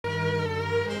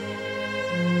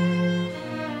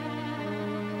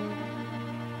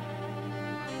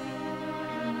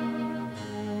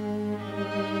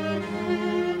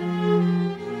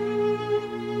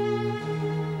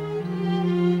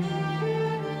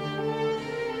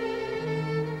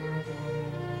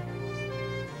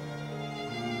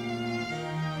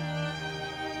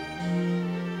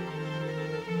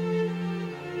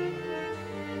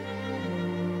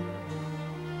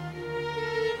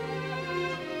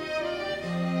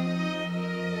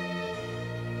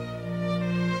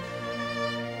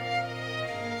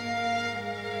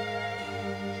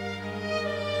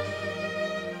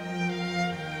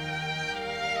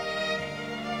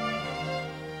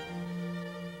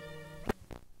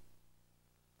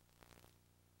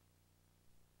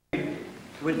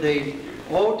with the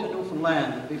Ode to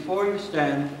Newfoundland. Before you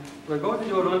stand, we're going to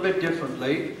do it a little bit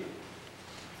differently.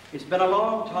 It's been a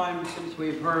long time since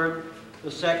we've heard the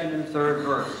second and third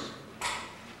verse.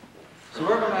 So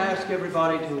we're going to ask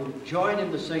everybody to join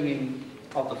in the singing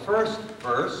of the first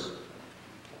verse,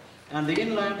 and the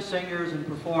inland singers and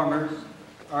performers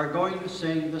are going to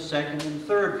sing the second and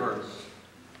third verse.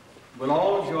 We'll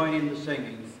all join in the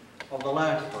singing of the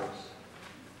last verse.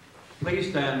 Please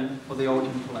stand for the Ode to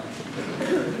Newfoundland.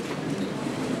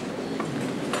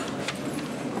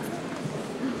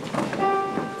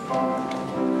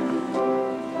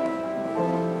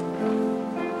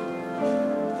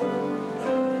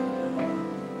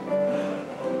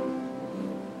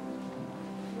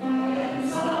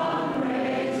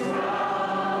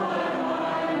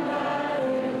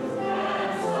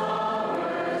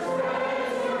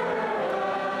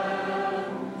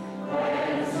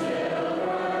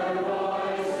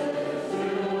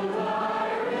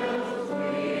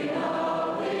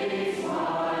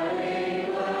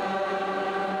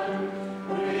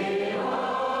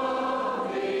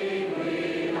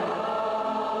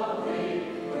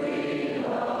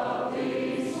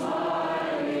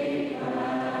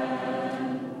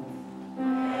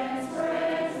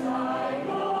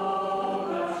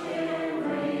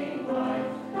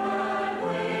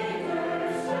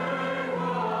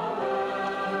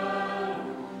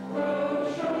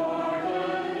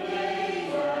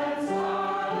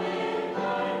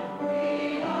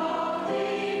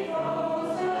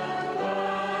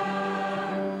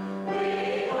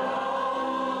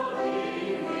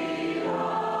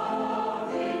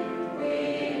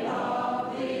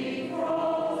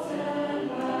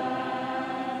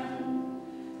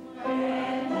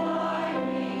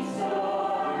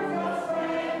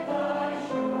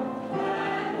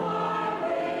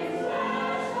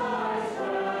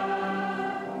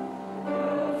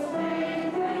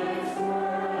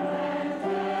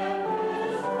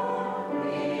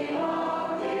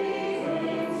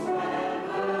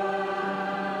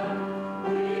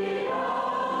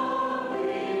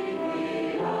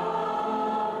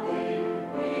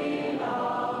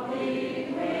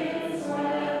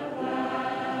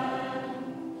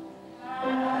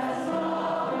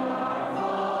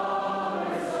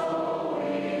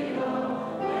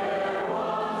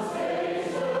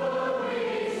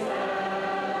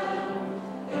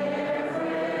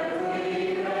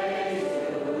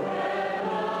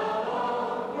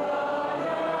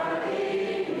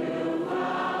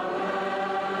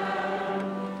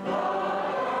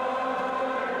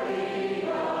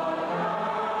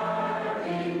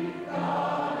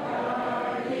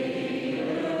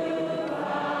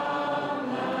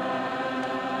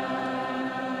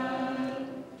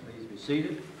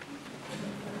 Seated.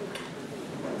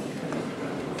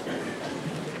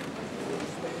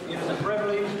 It is a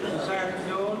privilege this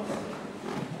afternoon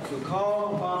to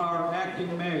call upon our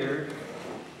acting mayor,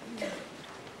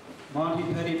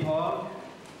 Monty Pettipaw,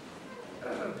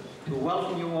 to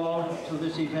welcome you all to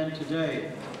this event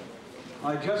today.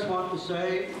 I just want to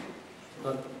say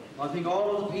that I think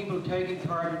all of the people taking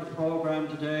part in the program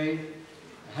today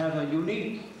have a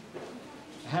unique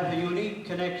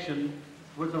connection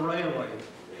with the railway.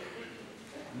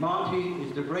 Monty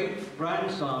is the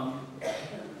great-grandson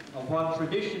of what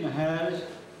tradition has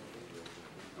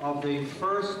of the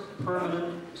first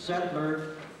permanent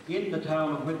settler in the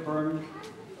town of Whitbourne,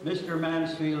 Mr.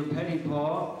 Mansfield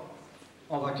Pettipaw,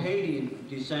 of Acadian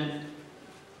descent,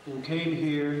 who came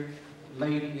here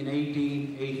late in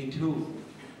 1882,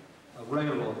 a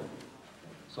railroad.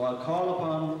 So I'll call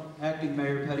upon Acting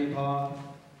Mayor Pettipaw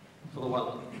for the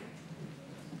welcome.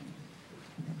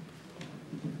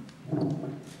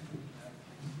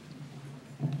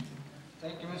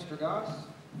 Thank you, Mr. Goss.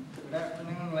 Good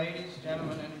afternoon, ladies,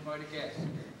 gentlemen, and invited guests.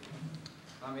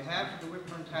 On behalf of the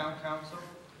Whitbourne Town Council,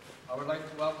 I would like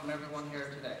to welcome everyone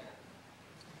here today.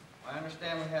 I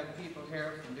understand we have people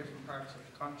here from different parts of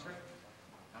the country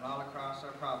and all across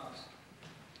our province.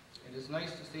 It is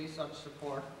nice to see such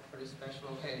support for this special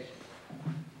occasion.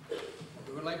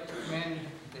 We would like to commend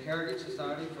the Heritage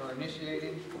Society for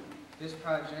initiating this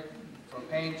project, for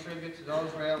paying tribute to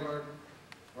those railroad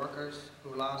workers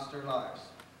who lost their lives.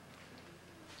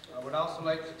 I would also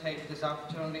like to take this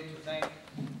opportunity to thank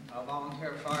our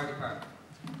volunteer fire department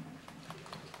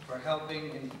for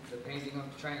helping in the painting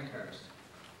of the train cars.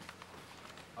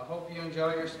 I hope you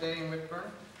enjoy your stay in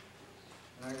Whitbourne,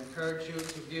 and I encourage you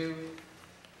to view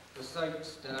the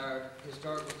sites that our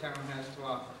historical town has to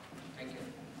offer. Thank you.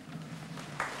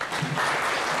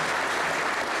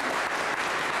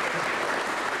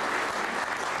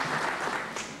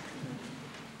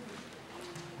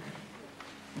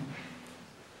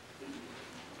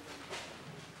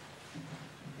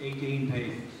 18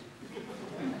 pages.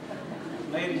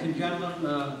 Ladies and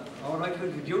gentlemen, I would like to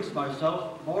introduce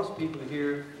myself. Most people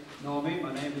here know me.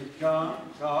 My name is John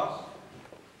Goss,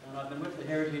 and I've been with the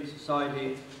Heritage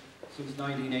Society since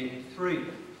 1983. And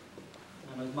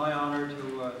it's my honor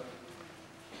to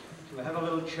have a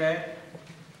little chat,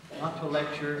 not to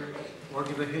lecture or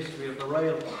give a history of the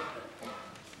railway.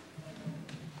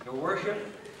 Your worship,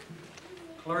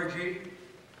 clergy,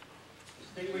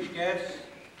 distinguished guests,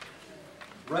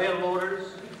 railroaders,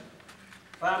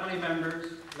 family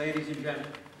members, ladies and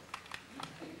gentlemen.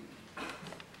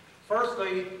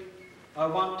 Firstly, I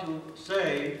want to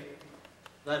say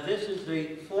that this is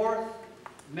the fourth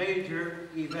major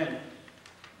event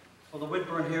for the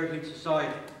Whitbourne Heritage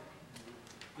Society.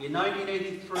 In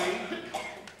 1983,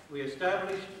 we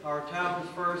established our town's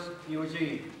first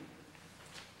museum.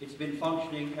 It's been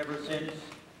functioning ever since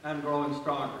and growing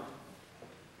stronger.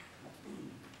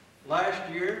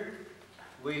 Last year,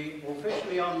 we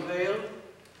officially unveiled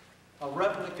a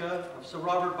replica of Sir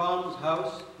Robert Bond's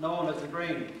house known as the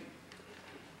Grange.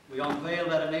 We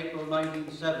unveiled that in April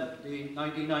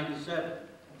 1997.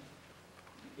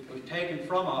 It was taken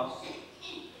from us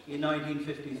in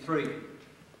 1953.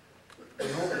 We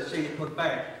hope to see it put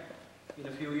back in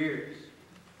a few years.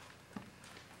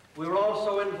 We were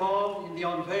also involved in the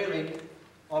unveiling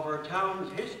of our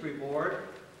town's history board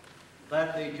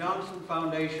that the Johnson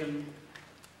Foundation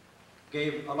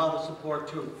gave a lot of support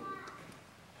to.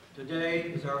 Today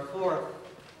is our fourth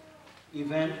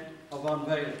event of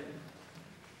unveiling.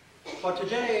 But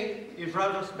today is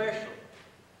rather special.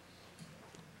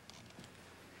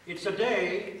 It's a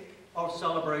day of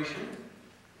celebration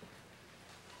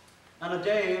and a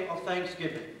day of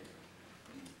thanksgiving.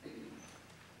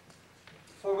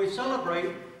 For we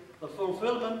celebrate the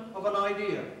fulfillment of an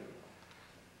idea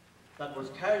that was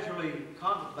casually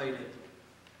contemplated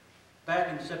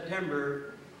back in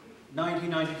September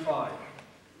 1995.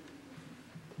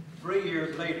 3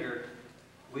 years later,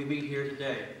 we meet here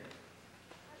today.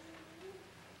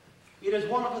 It is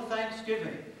one of the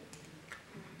Thanksgiving.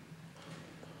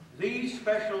 These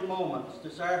special moments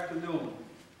this afternoon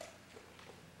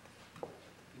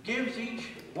gives each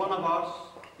one of us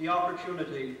the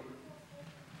opportunity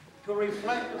to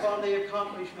reflect upon the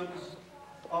accomplishments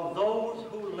of those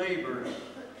who labored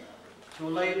to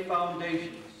lay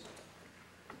foundations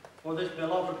for this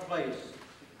beloved place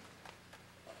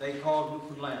they call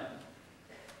Newfoundland.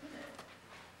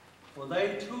 For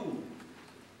they too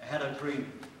had a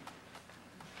dream.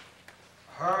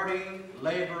 Hardy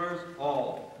laborers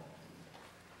all,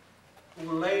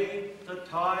 who laid the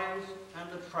ties and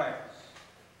the tracks,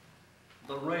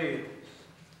 the rails,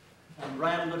 and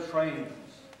ran the trains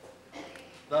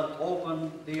that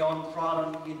opened the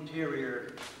untrodden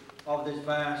interior of this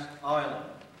vast island.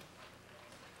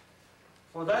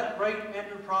 For that great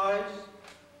enterprise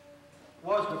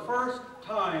was the first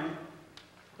time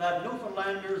that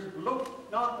Newfoundlanders looked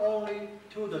not only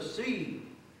to the sea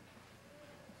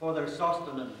for their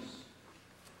sustenance,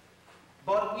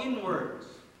 but inwards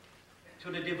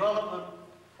to the development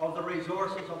of the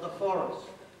resources of the forest,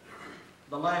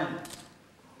 the land,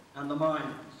 and the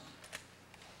mines.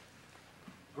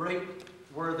 Great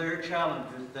were their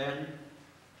challenges then,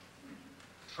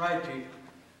 tragic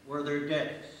were their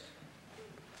deaths.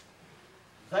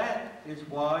 That is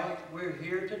why we're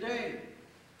here today,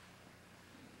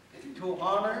 to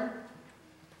honor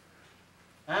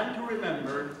and to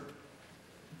remember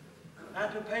and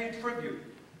to pay tribute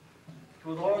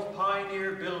to those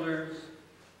pioneer builders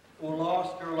who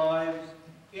lost their lives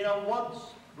in a once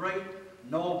great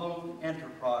noble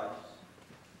enterprise.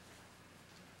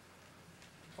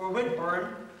 For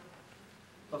Whitbourne,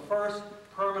 the first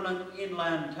permanent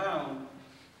inland town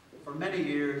for many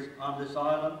years on this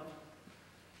island,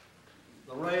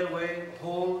 the railway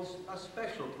holds a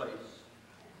special place.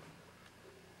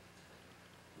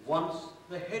 Once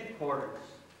the headquarters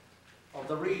of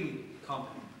the Reed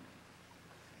Company.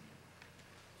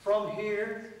 From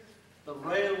here, the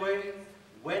railway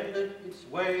wended its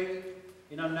way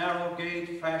in a narrow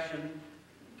gauge fashion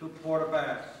to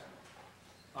Port-au-Basque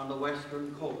on the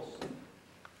western coast.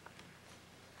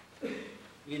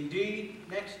 Indeed,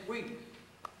 next week,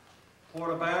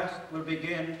 Port-au-Basque will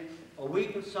begin a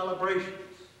week of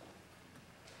celebrations,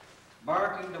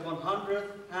 marking the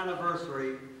 100th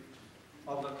anniversary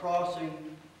of the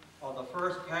crossing of the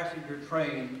first passenger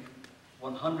train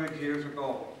 100 years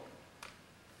ago.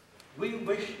 We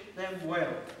wish them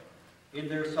well in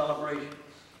their celebrations.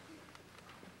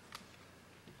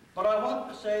 But I want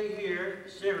to say here,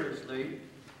 seriously,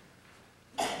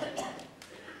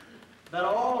 that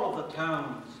all of the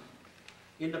towns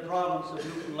in the province of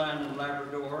Newfoundland and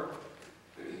Labrador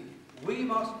we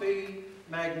must be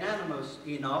magnanimous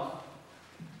enough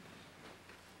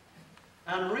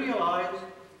and realize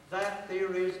that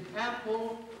there is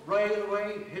ample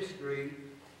railway history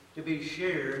to be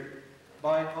shared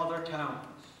by other towns.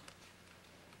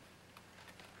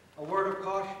 A word of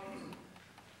caution.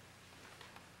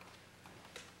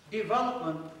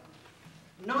 Development,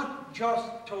 not just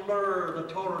to lure the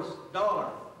tourist dollar,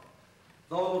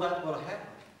 though that will happen,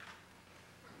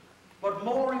 but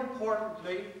more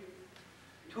importantly,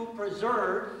 to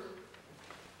preserve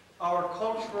our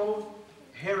cultural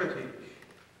heritage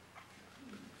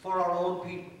for our own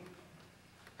people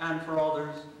and for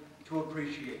others to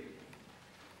appreciate.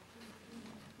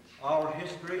 Our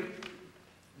history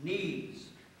needs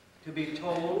to be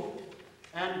told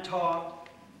and taught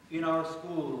in our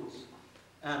schools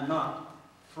and not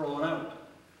thrown out.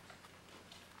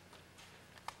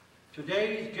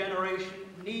 Today's generation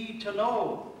need to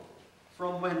know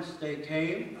from whence they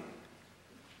came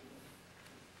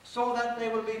so that they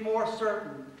will be more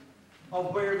certain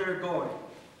of where they're going.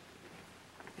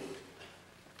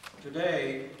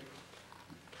 Today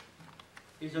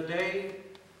is a day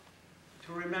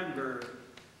to remember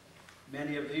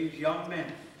many of these young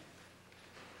men,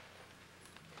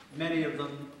 many of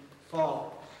them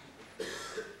fathers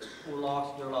who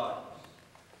lost their lives.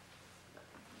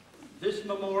 This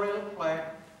memorial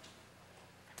plaque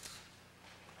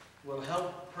will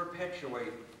help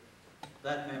perpetuate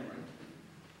that memory.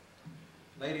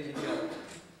 Ladies and gentlemen,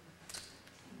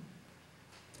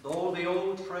 though the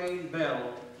old train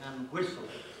bell and whistle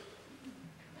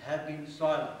have been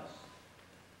silenced,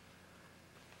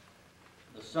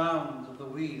 the sounds of the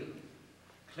wheel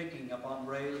clicking upon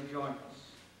rail joints,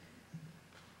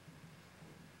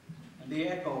 and the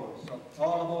echoes of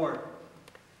all aboard,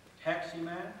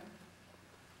 taximan,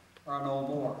 are no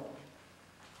more.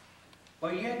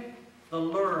 But yet the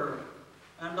lure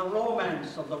and the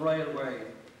romance of the railway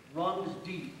runs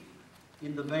deep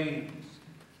in the veins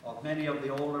of many of the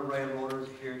older railroaders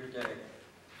here today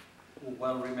who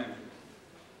well remember.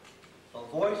 The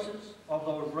voices of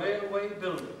those railway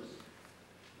builders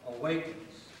awakens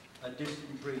a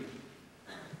distant dream.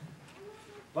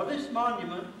 But this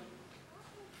monument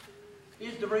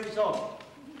is the result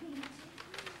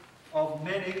of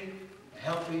many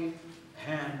helping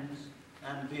hands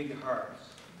and big hearts.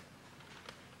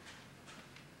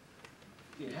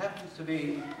 It happens to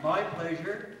be my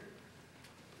pleasure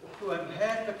to have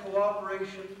had the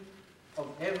cooperation of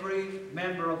every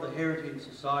member of the Heritage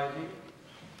Society,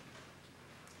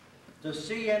 the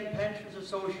CN Pensions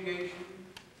Association,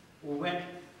 who went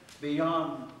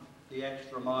beyond the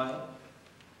extra mile,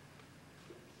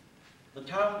 the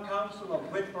Town Council of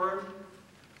Whitbourne,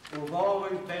 who have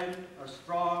always been a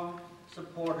strong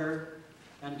supporter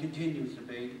and continues to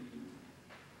be,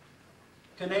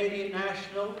 Canadian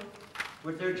National,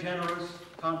 with their generous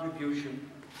contribution,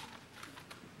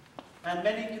 and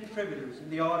many contributors in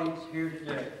the audience here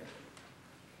today.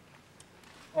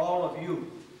 All of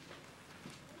you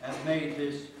have made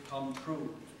this come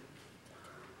true.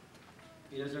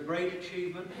 It is a great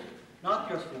achievement, not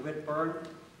just for Whitbourne,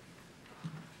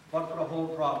 but for the whole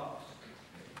province.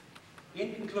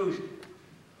 In conclusion,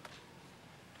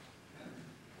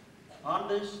 on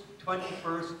this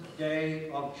 21st day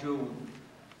of June,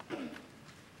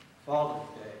 Father's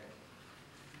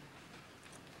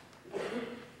Day,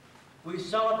 we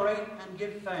celebrate and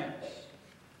give thanks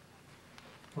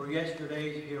for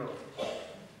yesterday's heroes.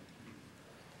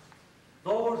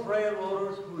 Those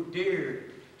railroaders who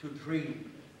dared to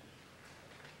dream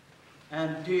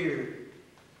and dared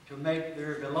to make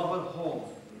their beloved home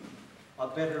a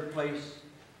better place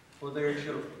for their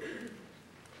children.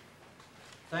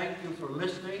 Thank you for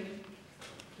listening,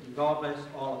 and God bless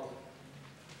all of you.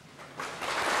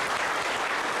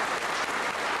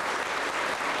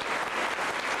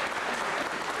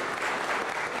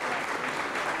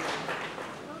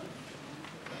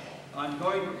 I'm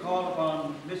going to call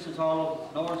upon Mrs.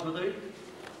 Olive Norsworthy,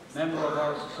 member of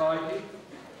our society,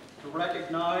 to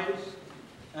recognize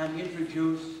and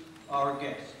introduce our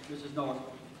guest. Mrs. Norsworthy.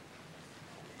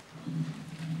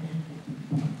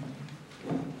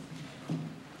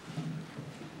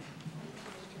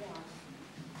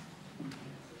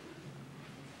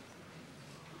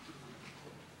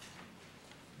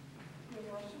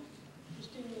 Your Worship,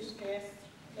 distinguished guests,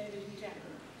 ladies and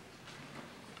gentlemen,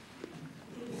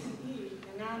 it is indeed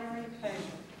an honor and a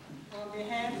pleasure on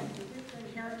behalf of the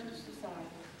Whitbourne Heritage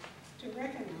Society to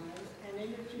recognize and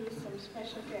introduce some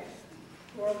special guests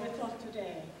who are with us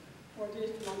today for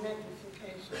this momentous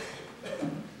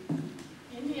occasion.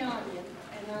 In the audience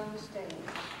and on the stage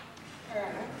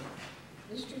are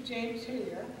Mr. James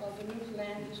Hillier of the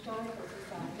Newfoundland Historical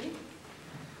Society,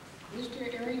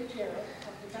 Mr. Eric Terrell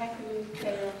of the Bacadoo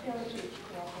Trail Heritage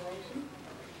Corporation,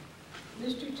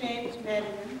 Mr. James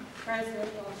Madigan, President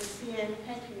of the CN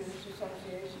Patronage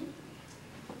Association,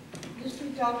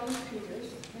 Mr. Douglas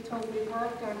Peters, with whom we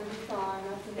worked on the design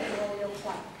of the memorial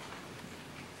plaque,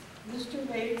 Mr.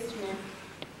 Wade Smith,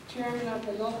 Chairman of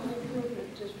the Local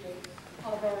Improvement District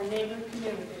of our neighboring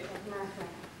community of Markham,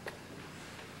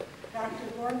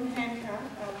 Dr. Gordon Hancock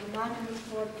of the Monuments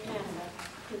Board of Canada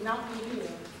could not be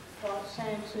here, but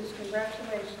sends his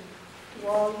congratulations to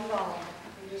all involved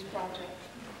in this project.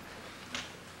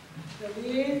 The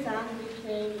liaison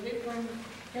between Whitbourne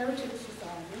Heritage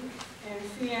Society and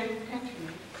CN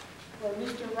Patronage were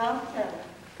Mr. Ralph Perry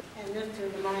and Mr.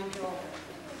 Lamont Jordan.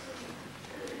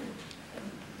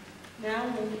 Now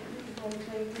we're going to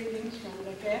take greetings from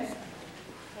the guests,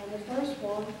 and the first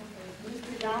one is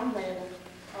Mr. Don Whalen,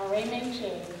 our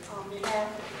MHA, on behalf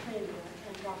of the Premier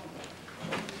and Government.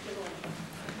 Mr. Whalen.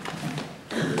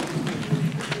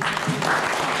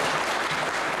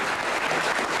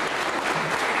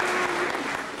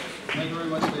 Thank you very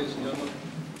much, ladies and gentlemen.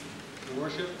 Your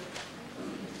worship,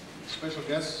 special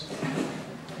guests,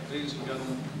 ladies and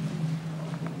gentlemen.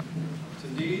 It's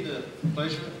indeed a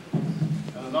pleasure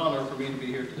and an honor for me to be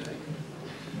here today.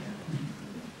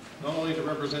 Not only to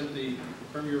represent the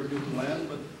Premier of Newfoundland,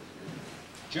 but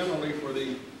generally for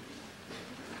the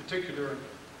particular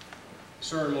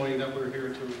ceremony that we're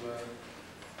here to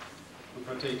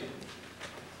partake in.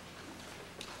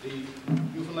 The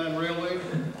Newfoundland Railway,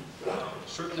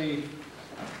 certainly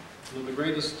one of the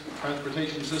greatest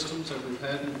transportation systems that we've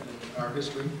had in our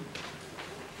history.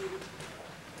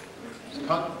 It's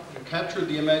captured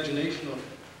the imagination of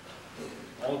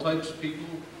all types of people,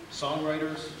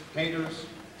 songwriters, painters,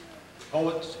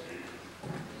 poets,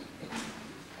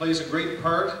 plays a great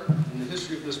part in the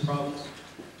history of this province,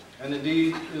 and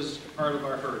indeed is part of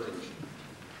our heritage.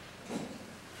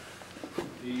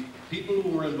 The people who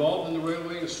were involved in the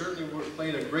railway certainly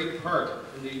played a great part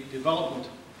in the development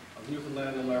of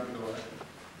Newfoundland and Labrador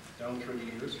down through the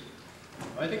years.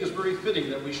 I think it's very fitting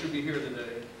that we should be here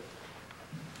today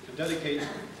to dedicate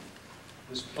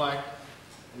this plaque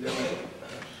in their memory.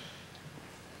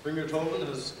 Premier Tobin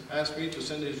has asked me to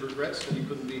send his regrets that he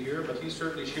couldn't be here, but he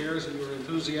certainly shares in your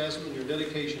enthusiasm and your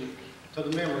dedication to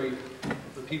the memory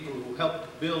of the people who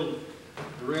helped build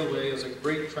the railway as a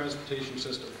great transportation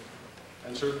system,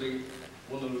 and certainly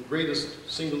one of the greatest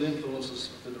single influences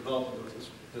of the development of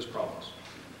this province.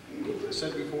 As I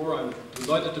said before, I'm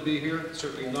delighted to be here. It's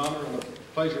certainly an honor and a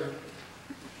pleasure.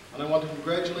 And I want to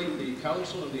congratulate the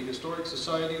Council and the Historic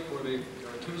Society for their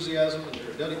enthusiasm and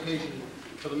their dedication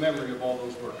to the memory of all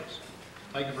those workers.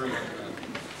 Thank you very much for that.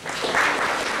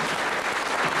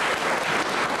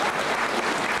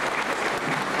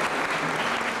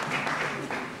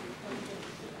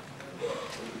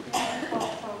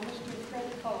 Mr. Fred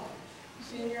Paul,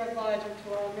 Senior Advisor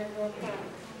to our member of Congress,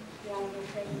 the Honorable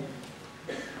President.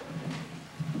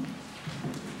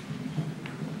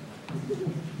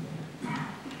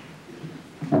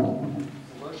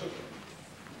 Your Worship,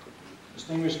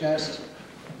 distinguished guests,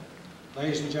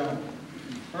 ladies and gentlemen,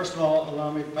 first of all,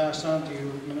 allow me to pass on to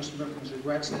you Minister Mifflin's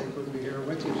regrets that he couldn't be here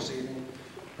with you this evening.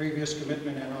 Previous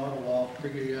commitment in Ottawa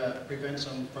prevents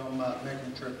him from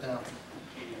making the trip down.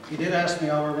 He did ask me,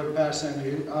 however, to pass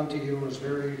on to you his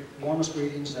very warmest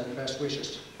greetings and best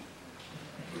wishes.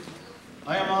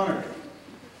 I am honored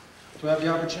to have the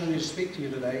opportunity to speak to you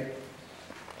today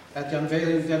at the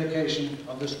unveiling dedication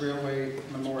of this railway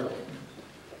memorial.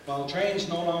 While trains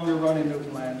no longer run in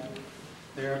Newfoundland,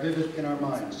 they are vivid in our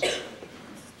minds.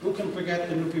 Who can forget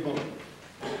the Newfie Bullet?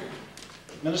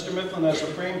 Minister Mifflin has a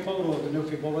framed photo of the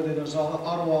Newfie Bullet in his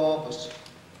Ottawa office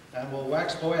and will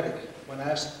wax poetic when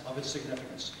asked of its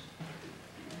significance.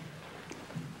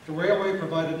 The railway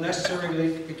provided a necessary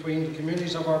link between the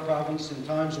communities of our province in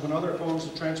times when other forms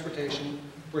of transportation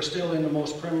were still in the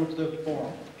most primitive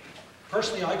form.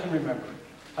 Personally, I can remember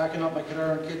packing up my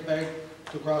guitar and kit bag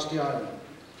to cross the island,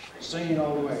 singing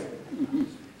all the way.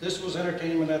 This was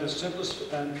entertainment at its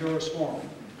simplest and purest form.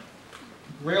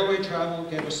 Railway travel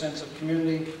gave a sense of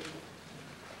community.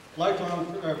 Lifelong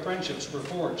friendships were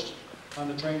forged on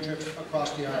the train trip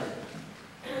across the island.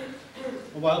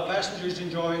 And while passengers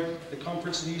enjoyed the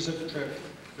comforts and ease of the trip,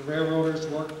 the railroaders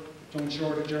worked to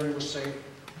ensure the journey was safe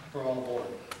for all aboard.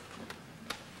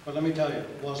 But let me tell you,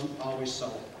 it wasn't always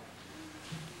so.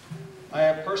 I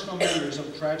have personal memories of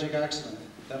a tragic accident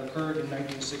that occurred in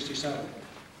 1967.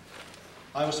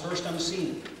 I was first on the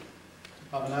scene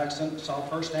of an accident and saw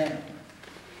firsthand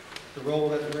the role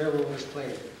that the railroaders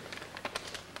played.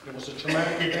 It was a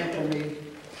traumatic event for me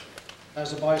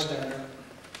as a bystander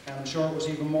and I'm sure it was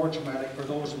even more traumatic for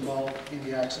those involved in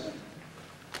the accident.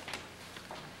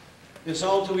 It's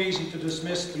all too easy to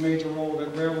dismiss the major role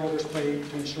that railroaders play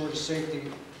to ensure the safety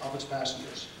of its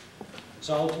passengers. It's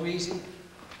all too easy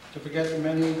to forget the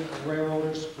many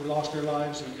railroaders who lost their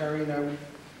lives in carrying out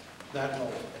that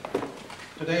role.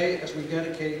 Today, as we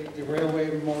dedicate the Railway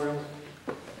Memorial,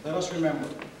 let us remember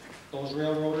those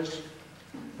railroaders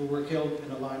who were killed in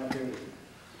the line of duty.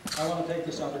 I want to take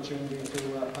this opportunity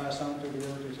to pass on to the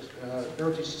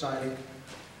Heritage Society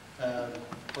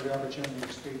for the opportunity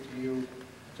to speak to you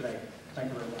today.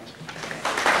 Thank you very much.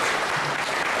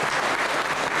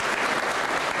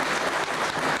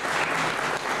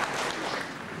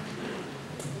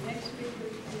 The next speaker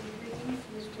is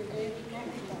Mr. David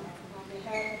McIntyre on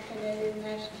behalf of Canadian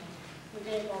National, who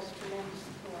gave us tremendous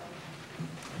support.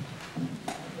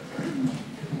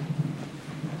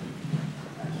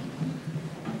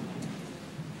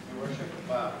 Your Worship,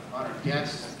 honored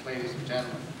guests, ladies and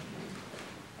gentlemen.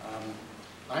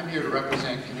 I'm here to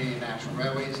represent Canadian National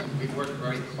Railways, and we've worked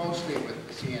very closely with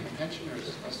the CN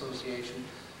Pensioners Association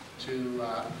to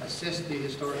assist the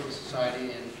Historical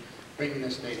Society in bringing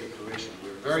this day to fruition.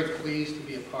 We're very pleased to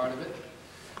be a part of it.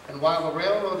 And while the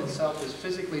railroad itself is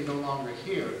physically no longer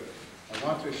here, I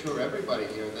want to assure everybody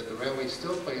here that the railway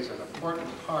still plays an important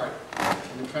part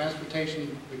in the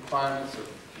transportation requirements of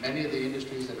many of the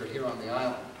industries that are here on the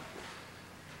island.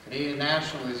 Canadian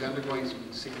National is undergoing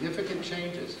some significant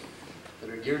changes that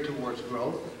are geared towards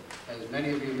growth. As many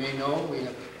of you may know, we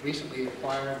have recently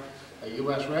acquired a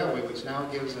U.S. railway, which now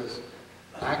gives us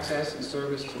access and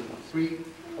service to 3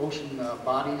 ocean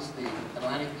bodies, the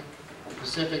Atlantic, the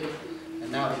Pacific,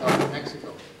 and now the Gulf of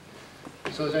Mexico.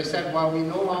 So as I said, while we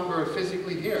no longer are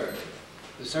physically here,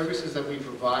 the services that we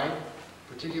provide,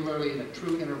 particularly in a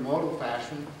true intermodal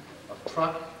fashion of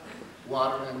truck,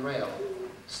 water, and rail,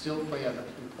 still play an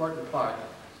important part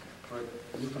for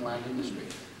the Newfoundland industry.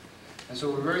 And so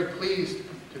we're very pleased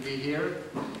to be here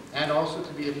and also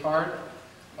to be a part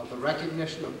of the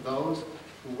recognition of those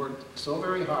who worked so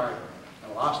very hard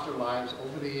and lost their lives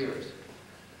over the years.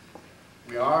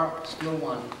 We are still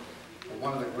one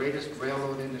of the greatest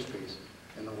railroad industries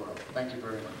in the world. Thank you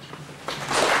very much.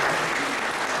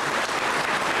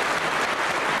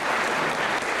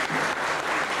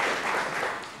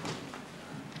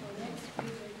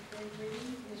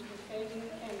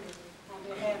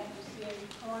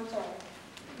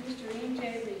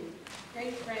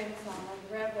 Great-grandson of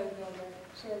the railroad builder,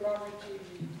 Sir Robert G.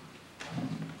 Reed.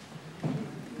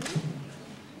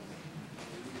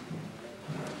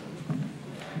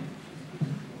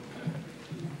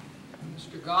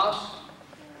 Mr. Goss,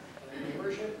 Your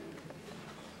Worship,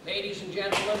 ladies and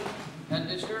gentlemen, and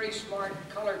this very smart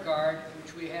color guard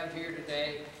which we have here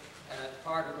today,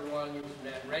 part of the Royal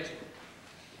Newfoundland Regiment.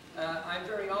 I'm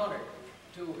very honored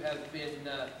to have been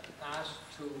asked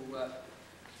to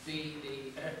be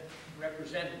the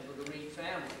representative of the Reed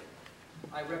family.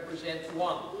 I represent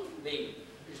one Reed.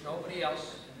 There's nobody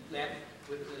else left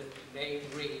with the name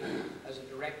Reed as a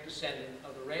direct descendant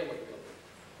of the railway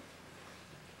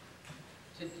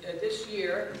builder. This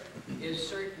year is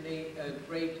certainly a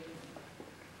great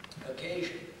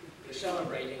occasion for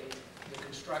celebrating the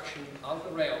construction of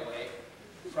the railway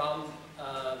from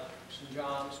St.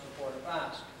 John's to Port aux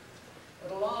Basques.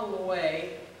 But along the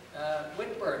way,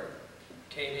 Whitbourne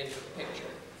came into the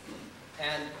picture.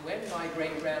 And when my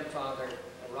great-grandfather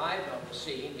arrived on the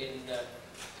scene in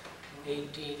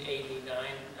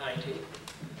 1889-90,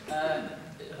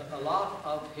 a lot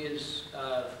of his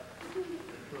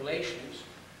relations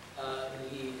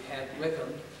he had with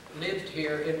him lived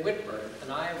here in Whitbourne,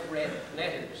 and I have read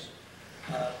letters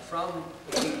from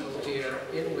the people here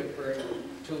in Whitbourne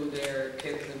to their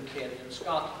kith and kin in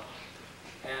Scotland,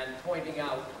 and pointing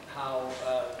out how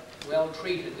well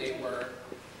treated they were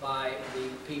by the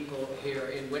people here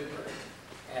in Whitbourne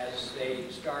as they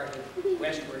started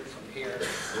westward from here to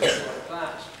Port aux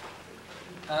Basques.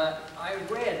 I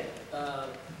read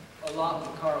a lot of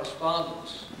the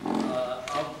correspondence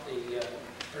of the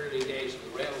early days of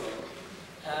the railroad,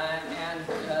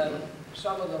 and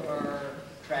some of them are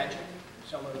tragic,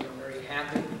 some of them are very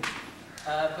happy,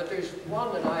 but there's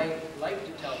one that I like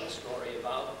to tell the story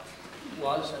about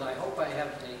was, and I hope I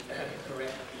have the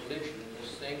correct religion in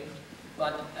this thing,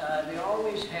 but they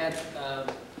always had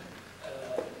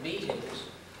meetings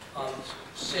of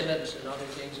synods and other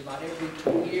things about every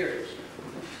 2 years.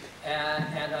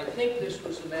 And I think this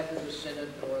was the Methodist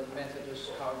Synod or the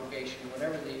Methodist Congregation,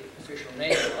 whatever the official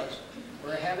name was,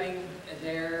 were having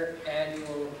their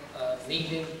annual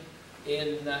meeting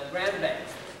in Grand Bank.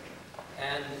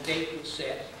 And the date was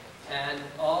set, and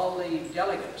all the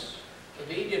delegates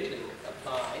immediately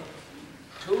applied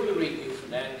to the Whitbourne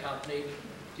Newfoundland Company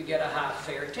to get a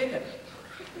half-fare ticket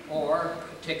or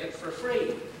a ticket for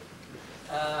free.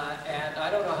 And I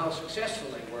don't know how successful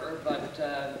they were, but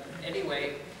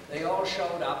anyway, they all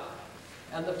showed up.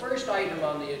 And the first item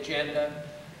on the agenda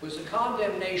was a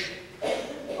condemnation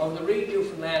of the Whitbourne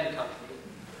Newfoundland Company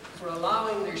for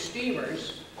allowing their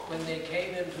steamers, when they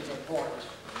came into the port,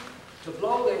 to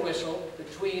blow their whistle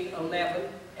between 11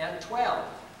 and 12.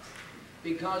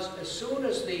 Because as soon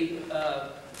as the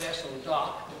vessel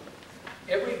docked,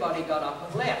 everybody got up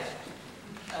and left,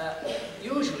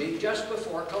 usually just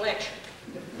before collection.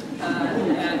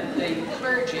 And the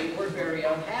clergy were very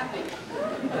unhappy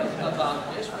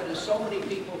about this, but as so many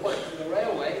people worked for the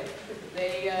railway,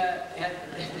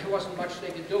 there wasn't much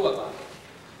they could do about it.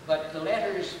 But the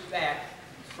letters back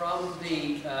from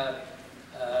the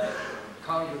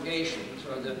congregations,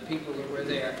 or the people that were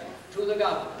there, to the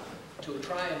government to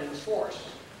try and enforce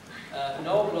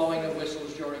no blowing of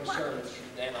whistles during sermons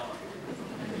from then on.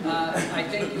 I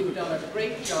think you've done a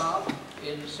great job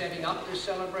in setting up this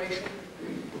celebration,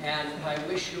 and I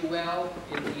wish you well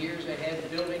in the years ahead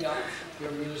building up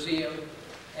your museum.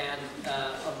 And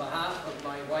on behalf of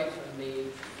my wife and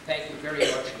me, thank you very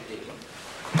much indeed.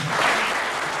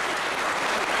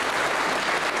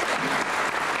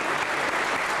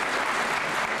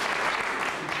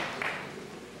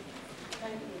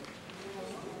 Thank you.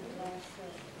 Now, I'd like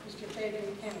Mr.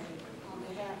 Fabian Kennedy on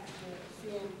behalf of the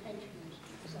CN Pensioners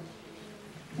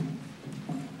Association.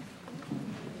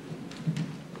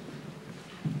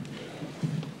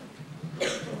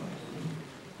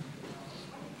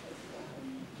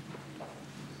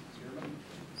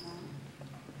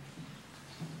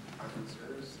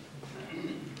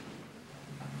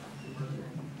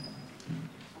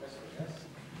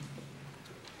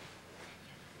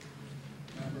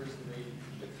 Members of the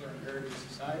Whitbourne Historical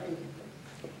Society,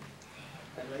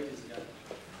 and ladies and gentlemen.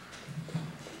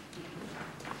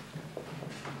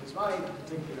 It's my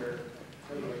particular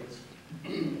privilege,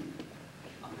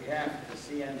 on behalf of the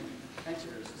CN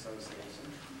Pensioners Association,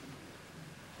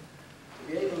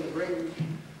 to be able to bring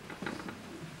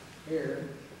here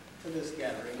to this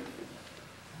gathering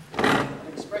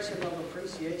an expression of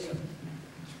appreciation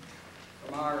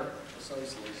from our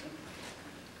association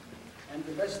and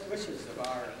the best wishes of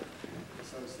our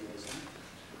association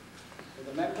to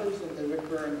the members of the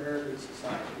Whitbourne Heritage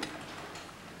Society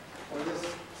for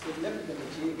this significant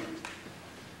achievement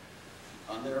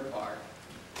on their part,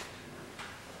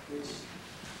 which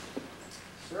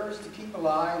serves to keep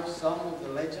alive some of the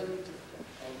legend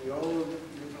of the old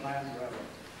Newfoundland Railroad.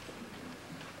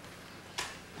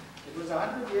 It was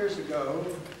 100 years ago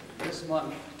this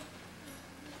month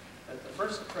that the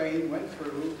first train went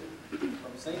through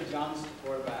from St. John's to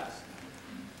Port Basque.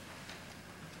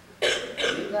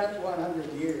 And in that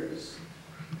 100 years,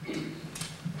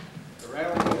 the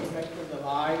railway affected the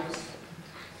lives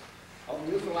of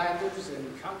Newfoundlanders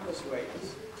in countless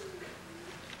ways.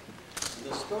 And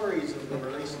the stories of the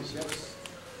relationships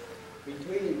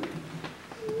between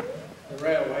the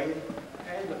railway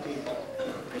and the people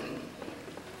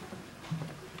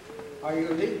are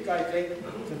unique, I think,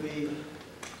 to the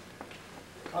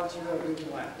culture of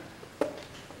Newfoundland.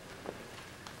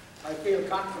 I feel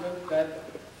confident that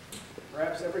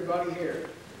perhaps everybody here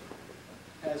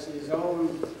has his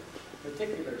own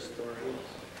particular story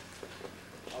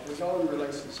of his own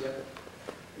relationship,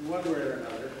 in one way or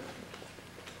another,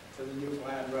 to the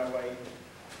Newfoundland Railway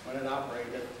when it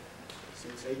operated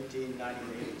since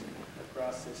 1898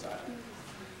 across this island.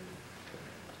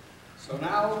 So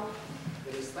now,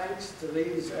 it is thanks to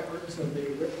these efforts of the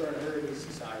Whitbourne Heritage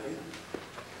Society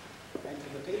and to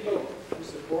the people who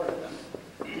supported them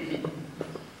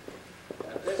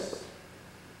that this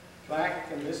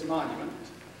plaque and this monument,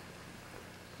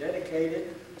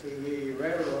 dedicated to the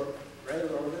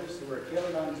railroaders who were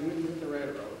killed on duty with the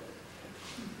railroad,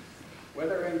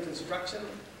 whether in construction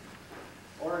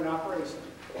or in operation,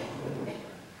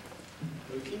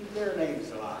 will keep their names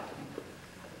alive.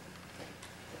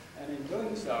 And in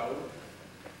doing so,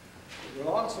 it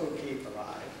will also keep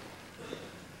alive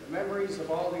the memories of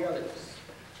all the others,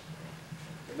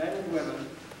 the men and women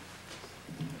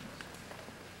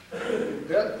who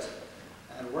built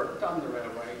and worked on the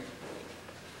railway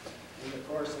in the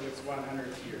course of its 100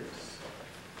 years.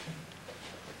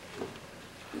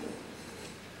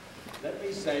 Let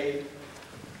me say,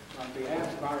 on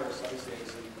behalf of our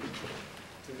association,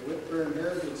 to the Whitbourne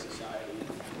Heritage Society,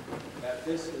 that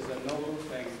this is a noble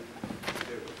thing to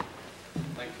do.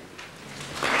 Thank you.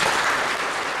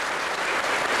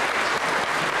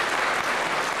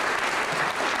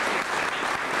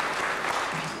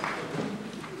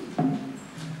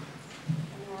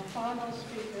 And our final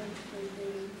speaker will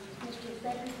be Mr.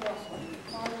 Frederick Russell,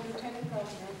 former Lieutenant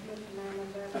Governor of Newfoundland and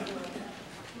Labrador,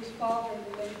 whose father,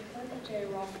 the late Herbert J.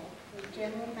 Russell, was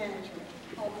General Manager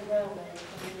of the railway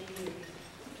for many years.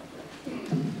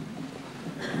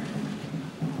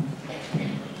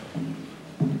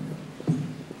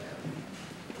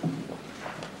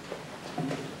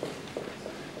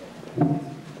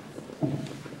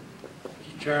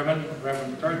 Mr. Chairman,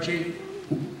 Reverend Clergy,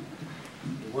 Your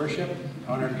Worship,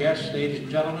 honored guests, ladies and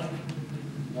gentlemen,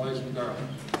 boys and girls.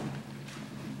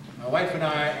 My wife and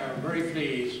I are very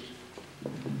pleased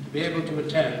to be able to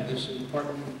attend this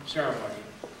important ceremony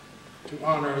to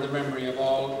honor the memory of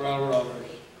all railroaders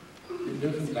in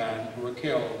Newfoundland who were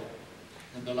killed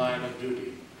in the line of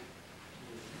duty.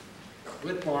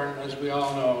 Whitbourne, as we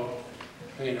all know,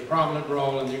 played a prominent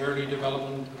role in the early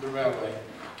development of the railway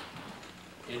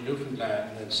in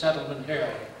Newfoundland, and Settlement Hill,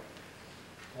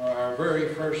 where our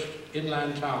very first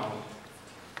inland town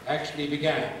actually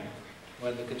began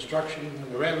when the construction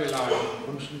of the railway line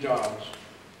from St. John's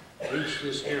reached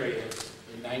this area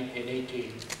in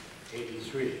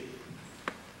 1883.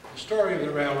 The story of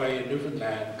the railway in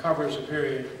Newfoundland covers a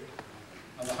period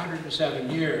of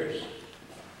 107 years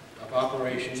of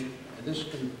operation, and this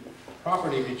can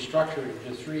properly be structured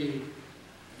into three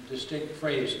distinct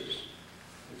phases.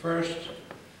 The first,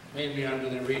 mainly under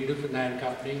the Reed Newfoundland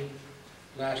Company,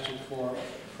 lasted for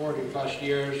 40-plus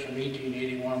years from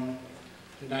 1881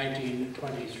 to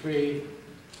 1923.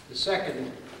 The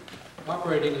second,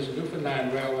 operating as a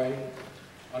Newfoundland railway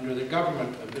under the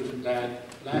government of Newfoundland,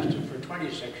 lasted for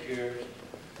 26 years,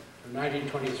 from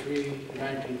 1923 to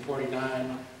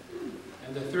 1949.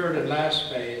 And the third and last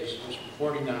phase was from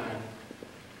 49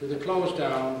 to the close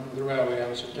down of the railway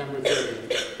on September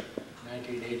 30,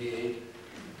 1988,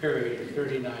 a period of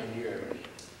 39 years.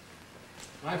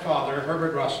 My father,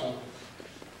 Herbert Russell,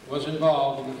 was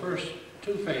involved in the first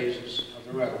two phases of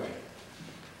the railway.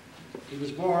 He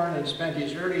was born and spent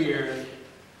his early years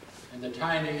in the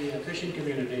tiny fishing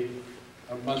community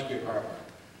of Musgrave Harbour.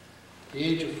 At the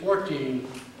age of 14,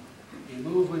 he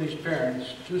moved with his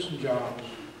parents to St. John's,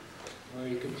 where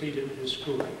he completed his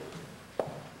schooling.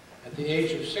 At the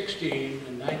age of 16,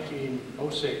 in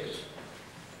 1906,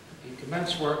 he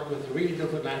commenced work with the Reed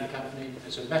Newfoundland Company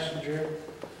as a messenger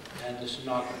and a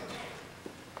stenographer.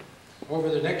 Over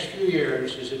the next few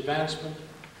years, his advancement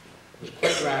was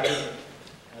quite rapid,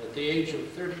 and at the age of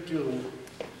 32,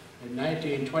 in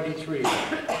 1923,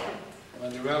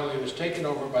 when the railway was taken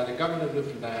over by the government of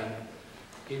Newfoundland,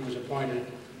 he was appointed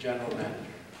general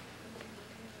manager.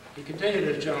 He continued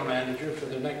as general manager for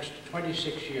the next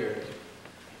 26 years,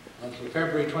 until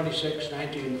February 26,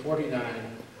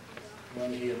 1949,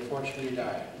 when he unfortunately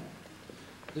died.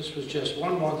 This was just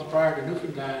 1 month prior to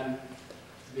Newfoundland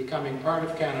becoming part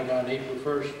of Canada on April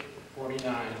 1st,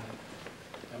 49,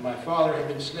 and my father had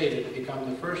been slated to become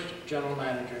the first general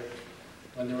manager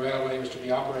when the railway was to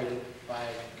be operated by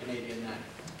Canadian National.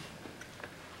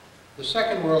 The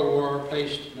Second World War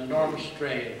placed an enormous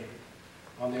strain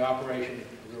on the operation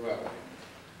of the railway.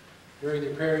 During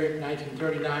the period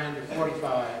 1939 to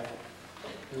 45,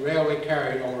 the railway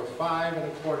carried over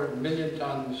 5.25 million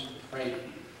tons of freight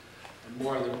and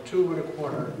more than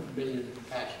 2.25 million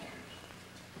passengers.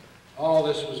 All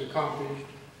this was accomplished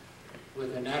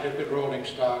with inadequate rolling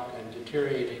stock and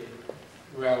deteriorating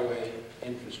railway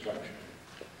infrastructure.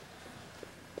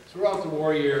 Throughout the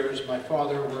war years, my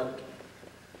father worked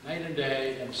night and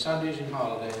day and Sundays and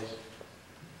holidays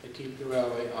to keep the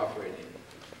railway operating.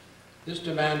 This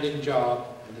demanding job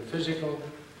and the physical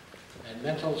and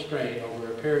mental strain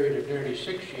over a period of nearly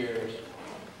 6 years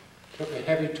took a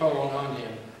heavy toll on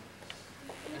him,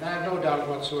 and I have no doubt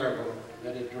whatsoever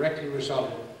that it directly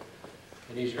resulted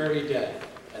in his early death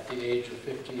at the age of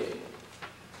 58.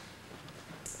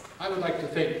 I would like to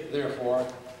think, therefore,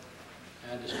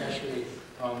 and especially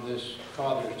on this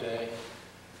Father's Day,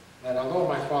 that although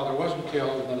my father wasn't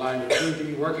killed in the line of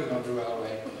duty working on the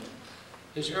railway,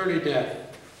 his early death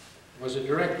was a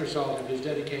direct result of his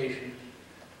dedication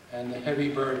and the heavy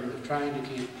burden of trying to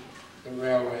keep the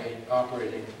railway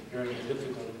operating during the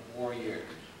difficult war years.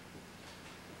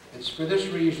 It's for this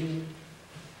reason,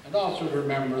 and also to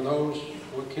remember those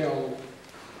who were killed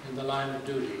in the line of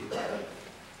duty, that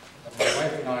my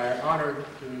wife and I are honored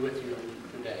to be with you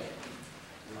today.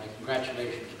 And my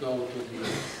congratulations go to the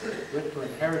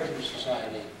Whitbourne Heritage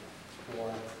Society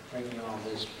for bringing on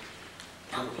this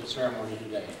beautiful ceremony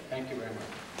today. Thank you very much.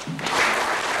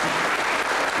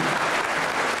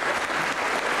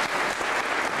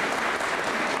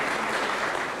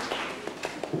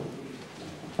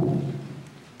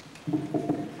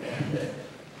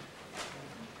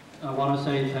 I want to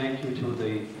say thank you to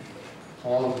the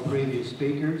all of the previous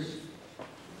speakers.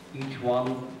 Each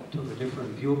one took a different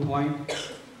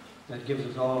viewpoint that gives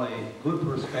us all a good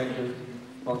perspective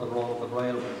of the role of the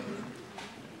railway.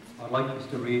 I'd like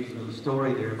Mr. Reid's little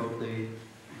story there about the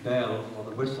bell or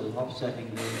the whistle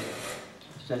upsetting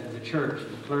the church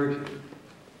and the clergy.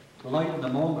 To lighten the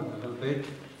moment a little bit,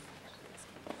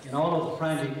 in all of the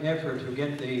frantic effort to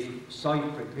get the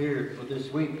site prepared for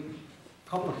this week, a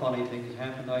couple of funny things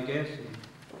happened, I guess, in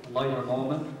a lighter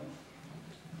moment.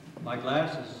 My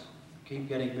glasses keep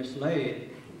getting mislaid,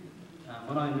 and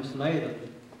when I mislay them,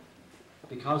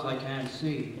 because I can't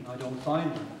see, I don't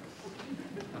find them,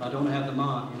 and I don't have them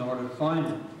on in order to find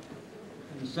them.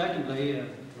 And secondly,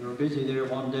 we were busy there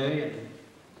one day and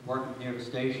working near the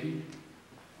station,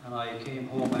 and I came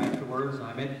home afterwards and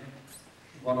I met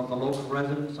one of the local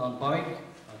residents on bike.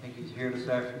 I think he's here this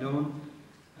afternoon,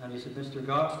 and he said, "Mr.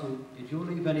 Goss, did you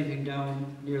leave anything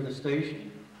down near the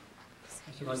station?"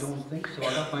 I said, "I don't think so.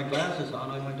 I got my glasses on.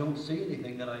 I don't see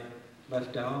anything that I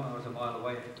left down." I was a mile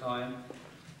away at the time.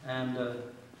 And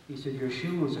he said, "Your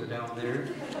shoes are down there."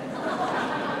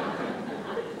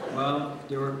 Well,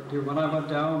 when I went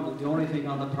down, the only thing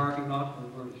on the parking lot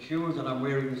were the shoes that I'm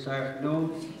wearing this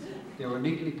afternoon. They were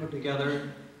neatly put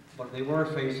together, but they were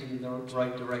facing in the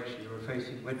right direction. They were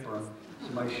facing Whitbourne.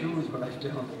 So my shoes were left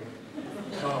down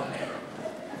there. So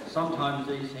sometimes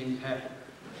these things happen.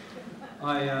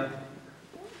 I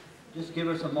just give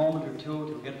us a moment or two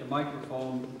to get the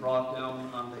microphone brought down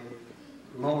on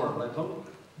the lower level.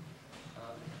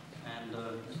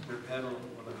 Mr. Peddle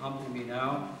will accompany me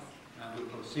now, and we'll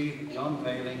proceed with the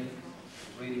unveiling,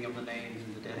 reading of the names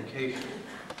and the dedication.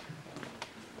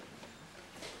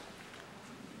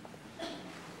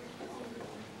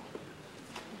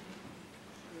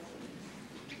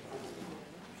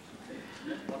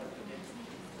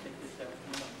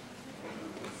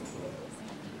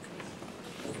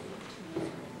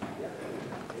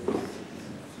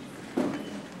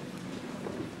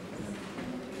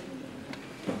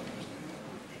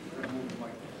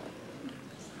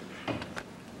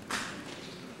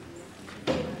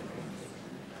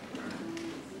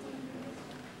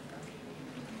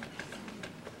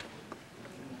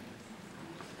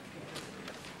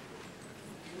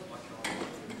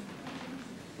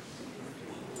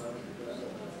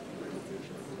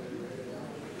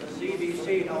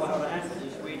 CBC know how to handle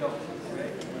this, we don't.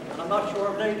 And I'm not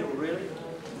sure if they do, really.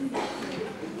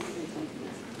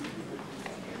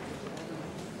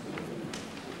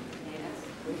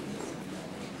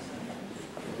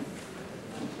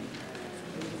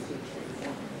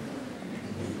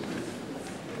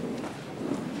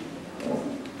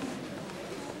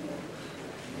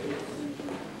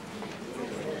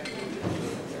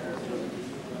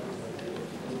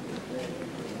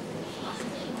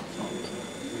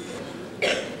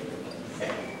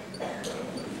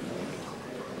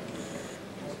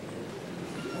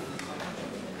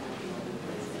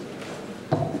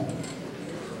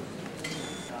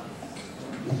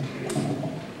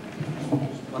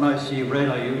 When I see red,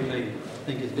 I usually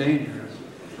think it's dangerous.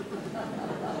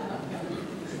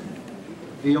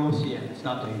 VOCN, it's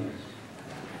not dangerous.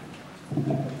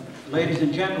 Ladies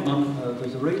and gentlemen,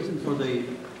 there's a reason for the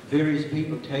various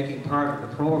people taking part in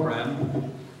the program.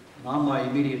 And on my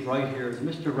immediate right here is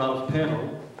Mr. Ralph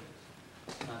Peddle.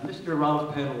 Mr.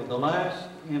 Ralph Peddle was the last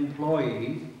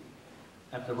employee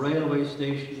at the railway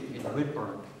station in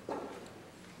Whitbourne.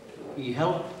 He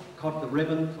helped cut the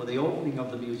ribbon for the opening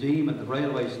of the museum and the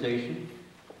railway station.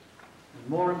 And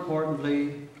more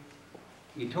importantly,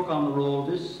 he took on the role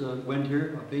this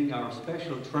winter of being our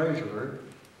special treasurer,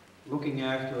 looking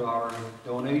after our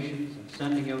donations and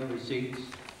sending out receipts.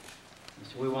 And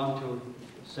so we want to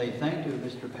say thank you to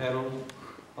Mr. Peddle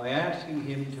by asking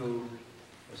him to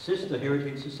assist the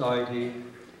Heritage Society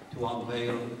to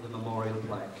unveil the memorial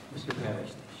plaque. Mr. Peddle.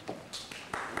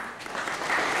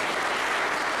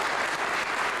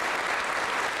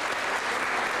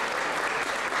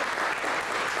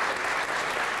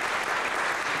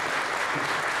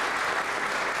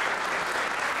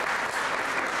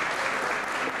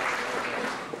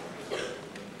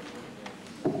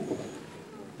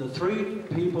 The three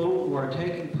people who are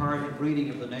taking part in reading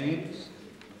of the names,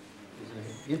 there's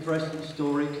an interesting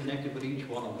story connected with each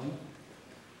one of them.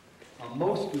 A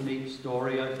most unique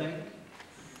story, I think.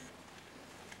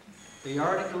 The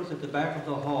articles at the back of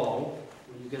the hall,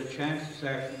 when you get a chance this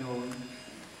afternoon,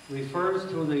 refers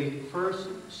to the first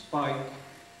spike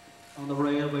on the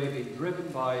railway being driven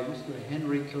by Mr.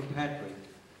 Henry Kilpatrick,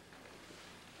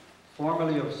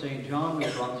 formerly of St. John,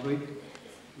 New Brunswick,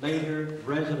 later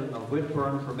resident of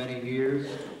Whitbourne for many years,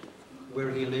 where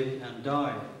he lived and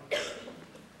died.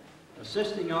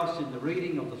 Assisting us in the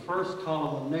reading of the first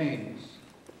column of names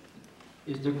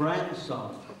is the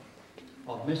grandson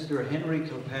of Mr. Henry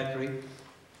Kilpatrick.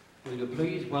 Will you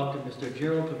please welcome Mr.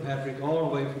 Gerald Kilpatrick all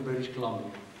the way from British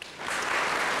Columbia.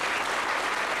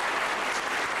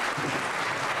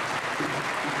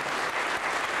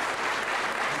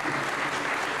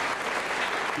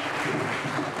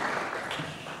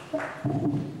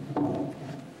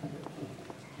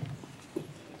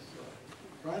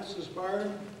 Francis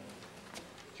Byrne,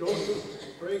 Joseph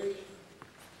Brake,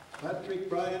 Patrick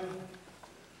Bryan,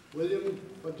 William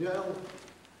Badell,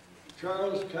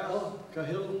 Charles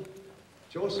Cahill,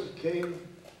 Joseph Kane,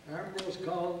 Ambrose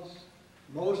Collins,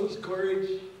 Moses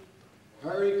Courage,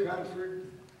 Harry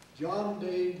Cranford, John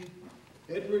Day,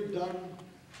 Edward Dunn,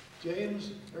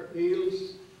 James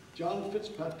Eels, John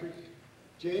Fitzpatrick,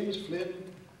 James Flynn,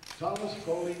 Thomas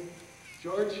Foley,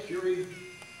 George Curie,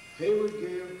 Hayward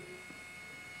Gale,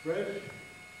 Fred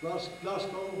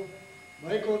Glasgow,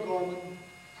 Michael Gorman,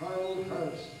 Harold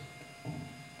Harris.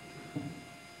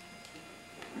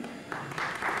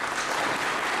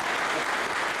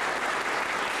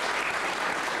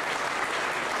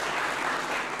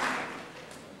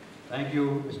 Thank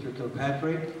you, Mr.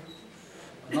 Kilpatrick.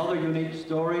 Another unique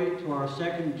story to our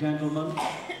second gentleman.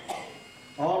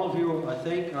 All of you, I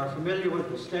think, are familiar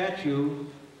with the statue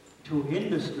to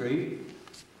industry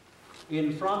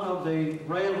in front of the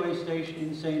railway station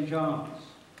in St. John's.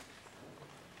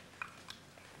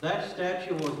 That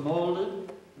statue was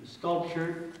molded and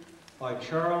sculptured by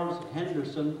Charles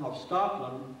Henderson of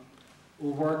Scotland,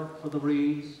 who worked for the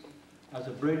Reeds as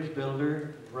a bridge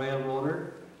builder,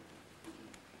 railroader.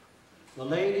 The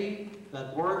lady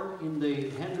that worked in the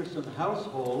Henderson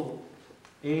household,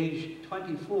 aged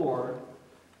 24,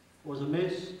 was a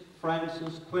Miss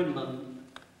Frances Quinlan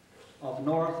of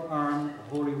North Arm,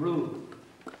 Holyrood.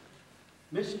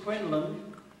 Miss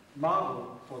Quinlan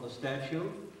modeled for the statue.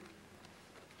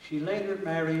 She later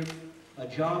married a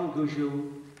John Gougeau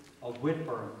of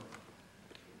Whitbourne.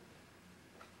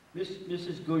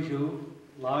 Mrs. Gougeau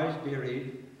lies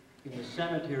buried in the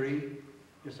cemetery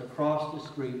just across the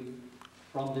street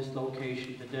from this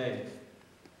location today.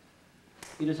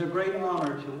 It is a great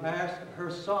honor to ask her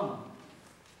son,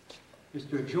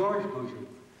 Mr. George Gougeau,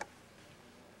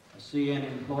 a CN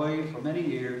employee for many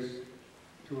years,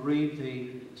 to read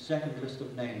the second list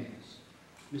of names.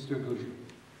 Mr. Gougeau.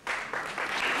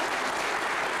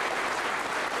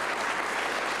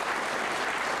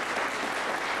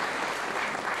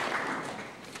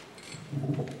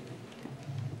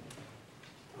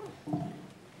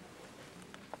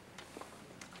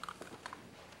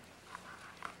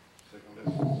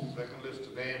 Second list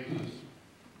of names is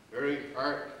Barry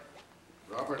Hart,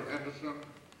 Robert Henderson,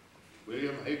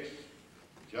 William Hicks,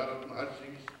 Jonathan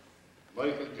Hutchings,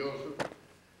 Michael Joseph,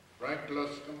 Frank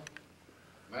Luscombe,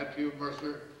 Matthew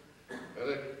Mercer,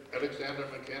 Alexander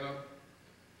McKenna,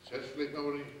 Cecily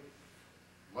Nody,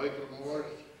 Michael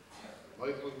Morris,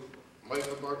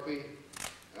 Michael Murphy,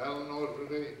 Alan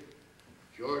Osborne,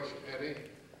 George Penny,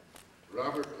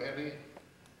 Robert Penny,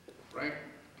 Frank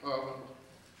Clavin,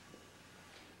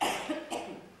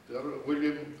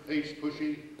 William H.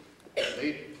 Pushy,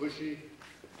 Nate Pushy,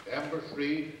 Amber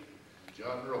Reed,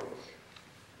 John Roach.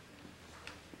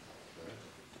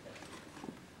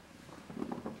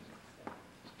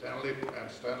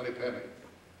 Stanley Penny.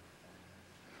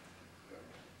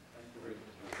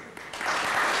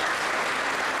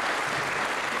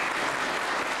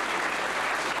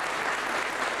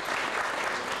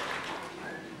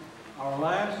 Our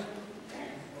last,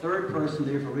 third person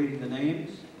there for reading the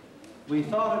names. We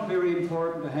thought it very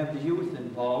important to have the youth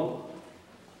involved.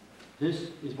 This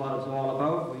is what it's all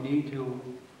about. We need to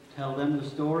tell them the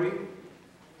story.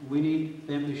 We need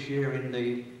them to share in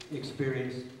the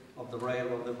experience of the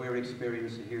railroad that we're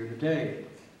experiencing here today.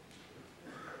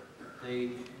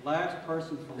 The last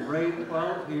person from grade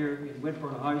 12 here in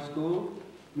Whitbourne High School,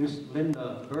 Miss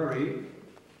Linda Burry.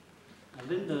 And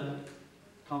Linda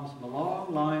comes from a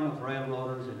long line of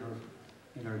railroaders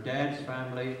in her dad's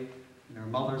family, in her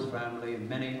mother's family, and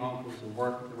many uncles who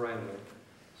work at the railroad.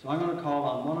 So I'm going to call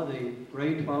on one of the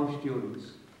grade 12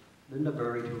 students, Linda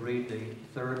Burry, to read the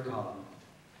third column.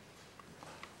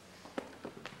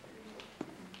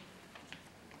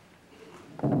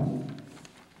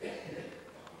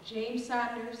 James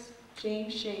Saunders,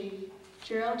 James Shade,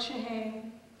 Gerald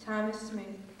Shahan, Thomas Smith,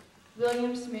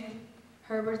 William Smith,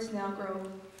 Herbert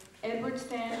Snellgrove, Edward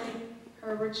Stanley,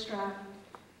 Herbert Stroud,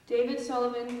 David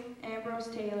Sullivan, Ambrose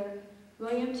Taylor,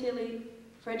 William Tilley,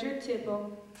 Frederick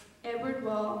Tipple, Edward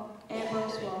Wall,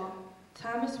 Ambrose Wall,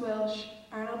 Thomas Welsh,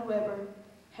 Arnold Weber,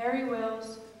 Harry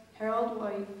Wells, Harold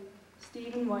White,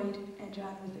 Stephen White, and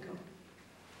John Lithgow.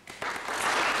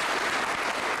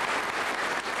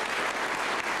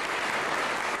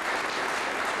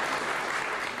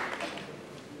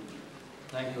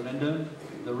 agenda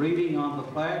the reading on the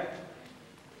plaque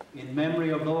in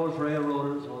memory of those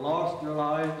railroaders who lost their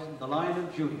lives in the line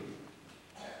of duty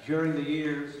during the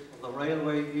years of the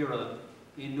railway era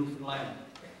in Newfoundland.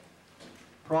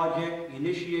 Project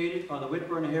initiated by the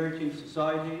Whitbourne Heritage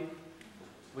Society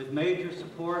with major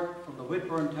support from the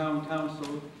Whitbourne Town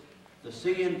Council, the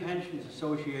Sea and Pensions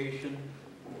Association,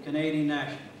 Canadian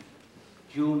National,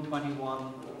 June 21,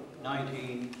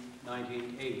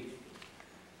 1998.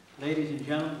 Ladies and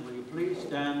gentlemen, will you please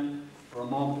stand for a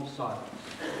moment of silence?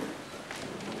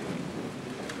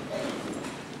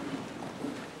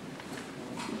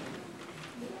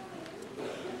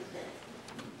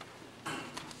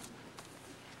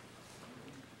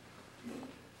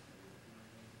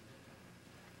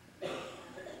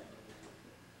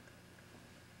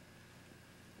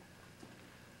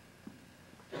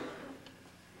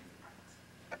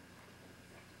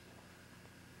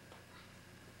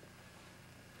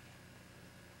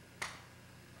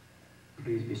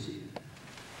 Please be seated.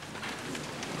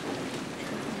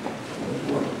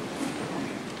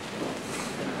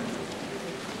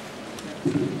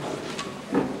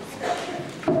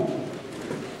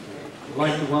 I'd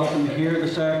like to welcome here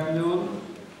this afternoon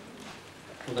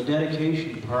for the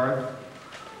dedication part,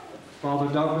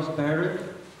 Father Douglas Barrett,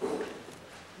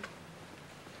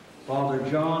 Father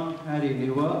John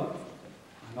Adeniwa,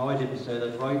 I know I didn't say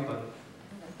that right, but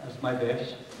that's my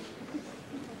best,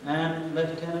 and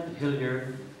Lieutenant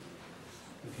Hilliard.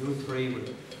 If you three would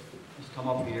just come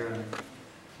up here and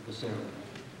for the ceremony,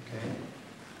 okay?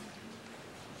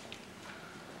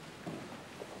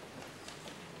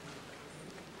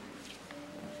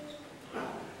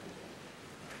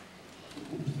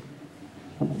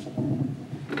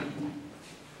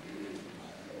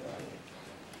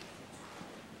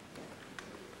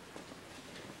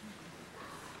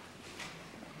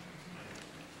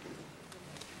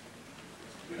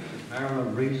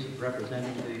 Marilyn Reese,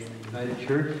 representing the United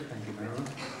Church. Thank you, Marilyn.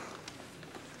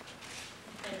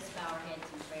 Let us bow our heads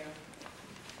in prayer.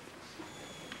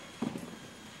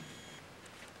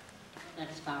 Let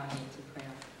us bow our heads in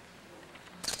prayer.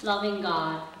 Loving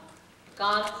God,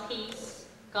 God of peace,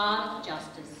 God of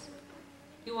justice,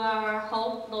 you are our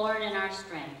hope, Lord, and our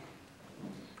strength.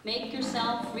 Make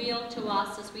yourself real to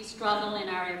us as we struggle in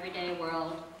our everyday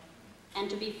world, and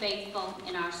to be faithful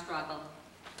in our struggle.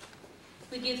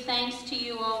 We give thanks to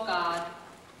you, O God,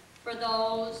 for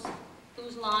those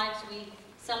whose lives we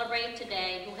celebrate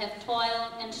today, who have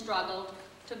toiled and struggled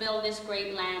to build this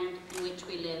great land in which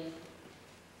we live.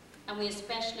 And we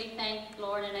especially thank,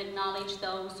 Lord, and acknowledge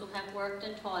those who have worked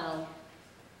and toiled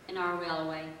in our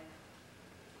railway.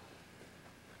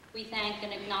 We thank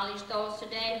and acknowledge those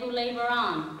today who labor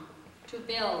on to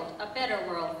build a better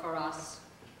world for us.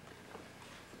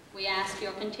 We ask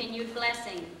your continued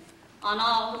blessing on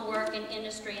all who work in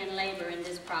industry and labor in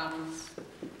this province.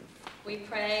 We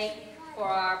pray for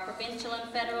our provincial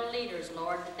and federal leaders,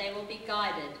 Lord, that they will be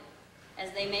guided as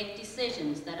they make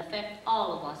decisions that affect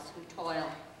all of us who toil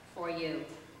for you.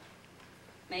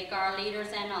 Make our leaders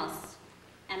and us,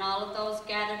 and all of those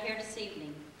gathered here this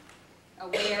evening,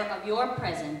 aware of your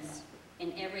presence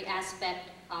in every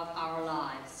aspect of our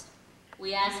lives.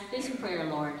 We ask this prayer,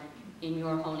 Lord, in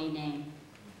your holy name.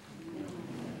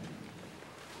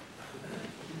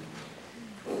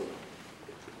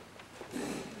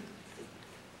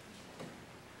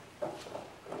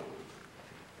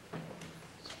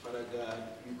 Father God,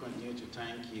 we continue to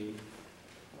thank you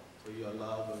for your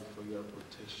love and for your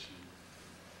protection.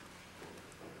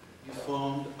 You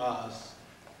formed us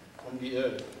from the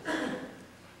earth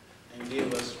and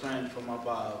gave us strength from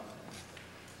above.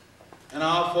 And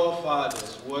our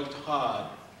forefathers worked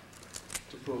hard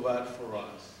to provide for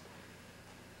us.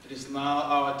 It is now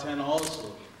our turn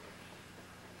also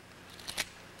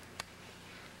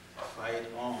to fight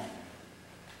on.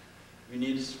 We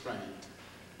need strength.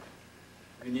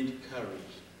 We need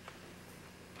courage.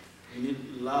 We need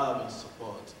love and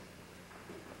support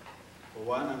for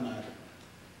one another.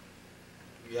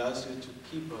 We ask you to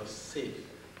keep us safe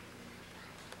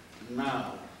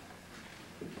now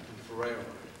and forever.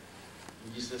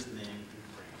 In Jesus' name we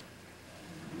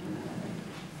pray.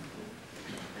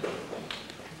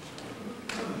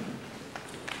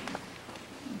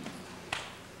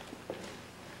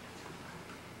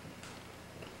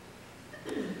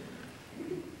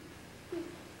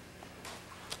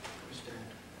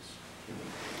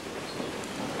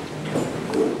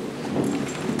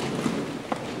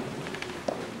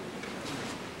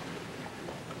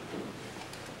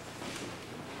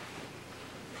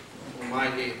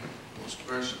 Almighty, most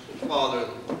merciful Father,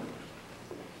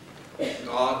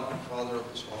 God, Father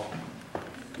of us all,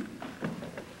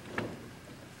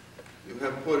 you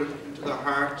have put into the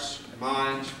hearts and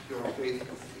minds of your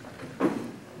faithful people,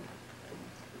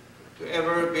 to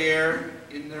ever bear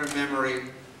in their memory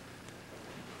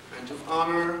and to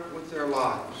honor with their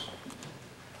lives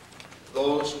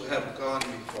those who have gone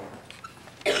before.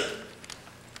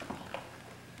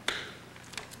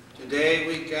 Today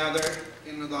we gather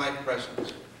in thy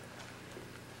presence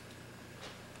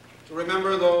to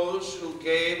remember those who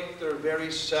gave of their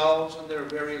very selves and their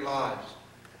very lives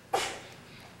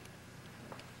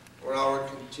for our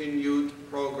continued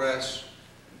progress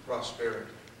and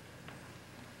prosperity.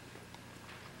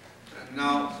 And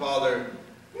now, Father,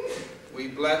 we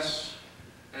bless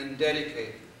and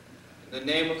dedicate in the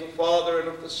name of the Father and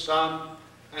of the Son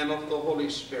and of the Holy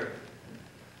Spirit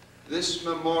this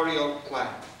memorial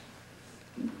plaque.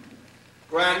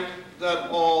 Grant that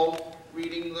all,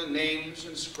 reading the names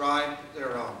inscribed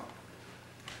thereon,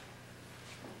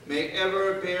 may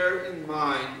ever bear in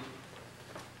mind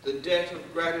the debt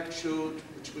of gratitude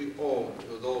which we owe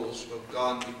to those who have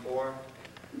gone before,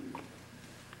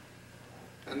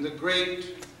 and the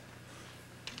great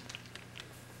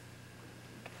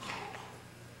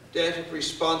debt of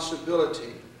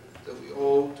responsibility that we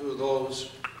owe to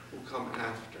those who come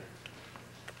after.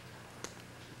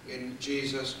 In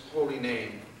Jesus' holy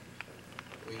name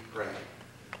we pray.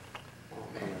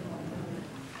 Amen.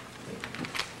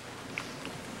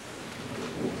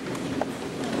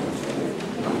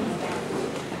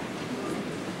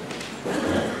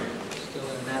 Still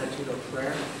in an attitude of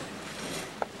prayer.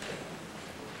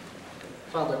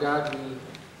 Father God, we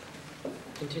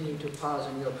continue to pause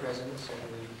in your presence,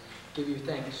 and we give you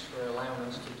thanks for allowing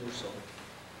us to do so.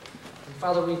 And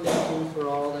Father, we thank you for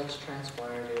all that's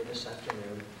transpired here this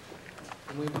afternoon.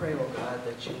 And we pray, oh God,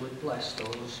 that you would bless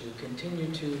those who continue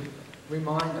to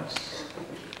remind us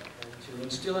and to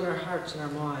instill in our hearts and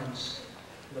our minds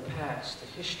the past, the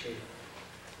history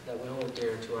that we hold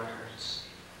dear to our hearts.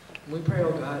 And we pray,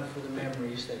 oh God, for the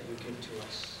memories that you give to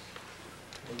us.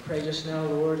 We pray just now,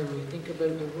 Lord, and we think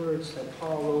about the words that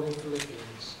Paul wrote in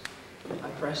Philippians. I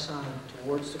press on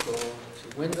towards the goal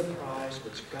to win the prize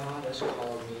which God has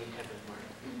called me heavenward.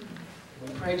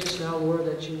 We pray just now, Lord,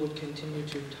 that you would continue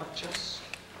to touch us,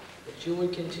 that you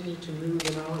would continue to move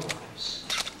in our lives.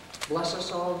 Bless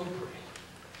us all, we pray.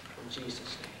 In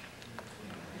Jesus' name.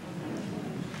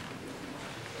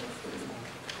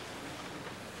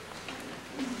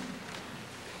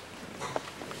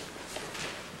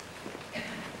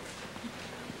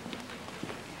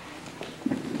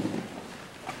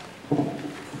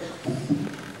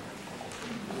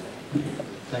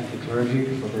 Thank the clergy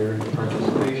for their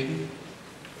participation.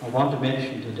 I want to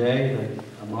mention today that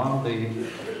among the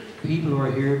people who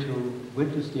are here to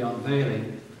witness the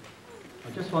unveiling,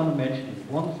 I just want to mention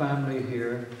one family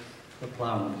here, the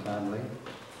Plowman family.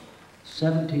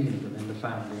 17 of them in the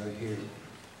family are here.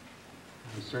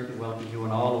 We certainly welcome you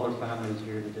and all other families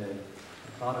here today.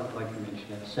 I thought I'd like to mention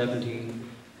that. 17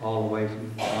 all the way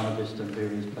from Bonavista and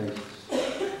various places.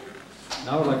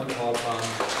 Now I'd like to call upon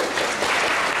Mrs.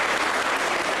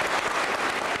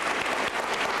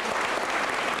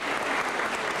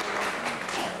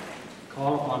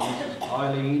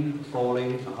 Eileen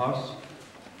Foley Huss,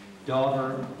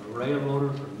 daughter of a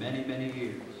railroader for many, many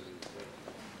years.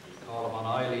 Call upon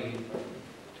Eileen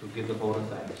to give the vote of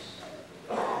thanks.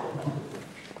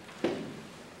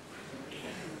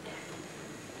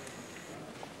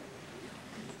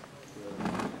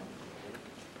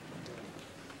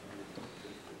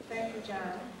 Thank you,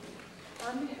 John.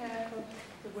 On behalf of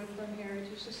the Whitbourne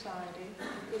Heritage Society,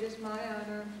 it is my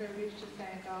honor and privilege to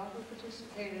thank all who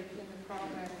participated in the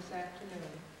program this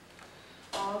afternoon.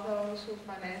 All those who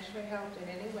financially helped in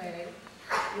any way.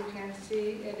 You can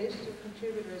see a list of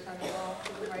contributors on the wall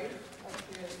to the right of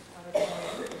the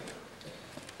auditorium.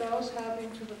 Those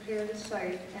helping to prepare the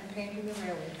site and painting the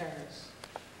railway cars.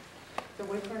 The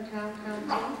Whitbourne Town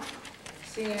Council,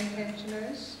 CN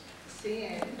pensioners,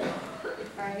 CN,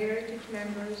 our heritage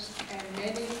members, and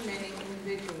many, many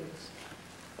individuals.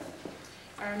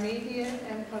 Our media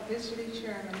and publicity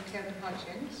chairman, Kevin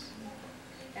Hutchings,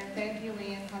 and thank you,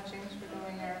 Ian Hutchings, for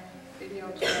doing our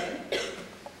video today.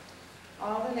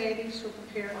 All the ladies who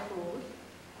prepared food,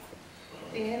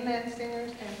 the inland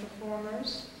singers and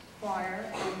performers, choir,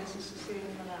 and Mrs. Cecilia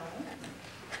Malone,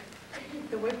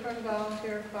 the Whitbourne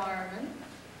volunteer firemen,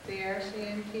 the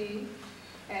RCMP,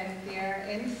 and the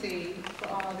RNC for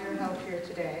all their help here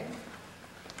today,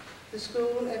 the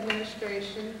school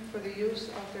administration for the use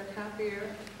of their copier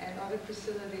and other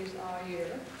facilities all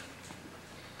year,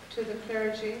 to the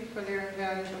clergy for their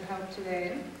invaluable help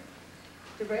today,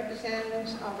 the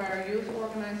representatives of our youth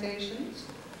organizations,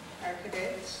 our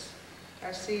cadets,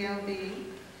 our CLB,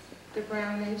 the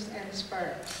Brownlees and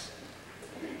Sparks.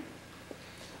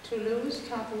 To Lewis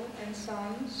Tuttle and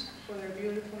Sons for their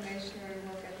beautiful masonry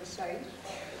work at the site.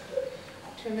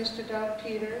 To Mr. Doug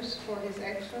Peters for his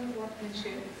excellent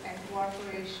workmanship and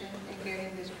cooperation in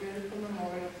getting this beautiful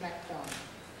memorial plaque done.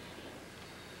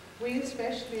 We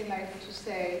especially like to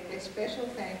say a special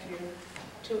thank you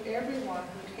to everyone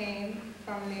who came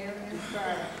from near and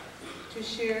far to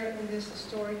share in this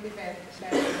historic event this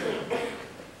afternoon.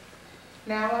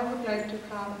 Now I would like to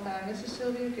call upon Mrs.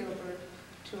 Sylvia Gilbert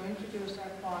to introduce our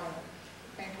choir.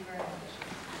 Thank you very much.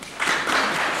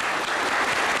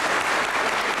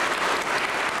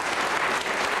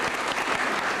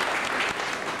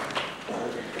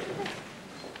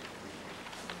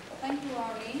 Thank you,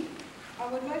 Arlene.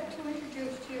 I would like to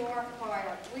introduce to you our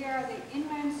choir. We are the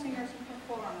Inland Singers and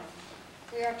Performers.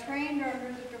 We are trained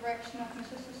under the direction of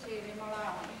Mrs. Cecilia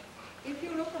Malone. If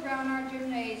you look around our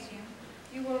gymnasium,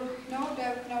 you will no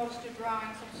doubt notice the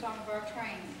drawings of some of our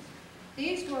trainees.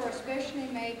 These were especially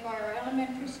made by our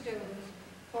elementary students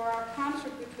for our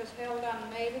concert which was held on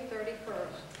May the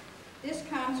 31st. This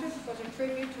concert was a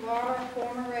tribute to all our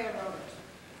former railroaders.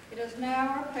 It is now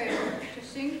our pleasure to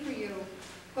sing for you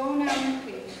Go Now in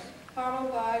Peace,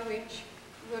 followed by which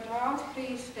you would all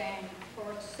please stand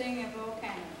for Sing a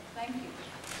Volcano. Thank you.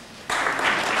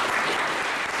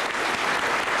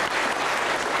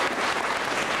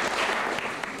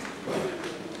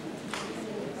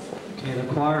 Okay,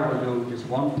 the choir will do just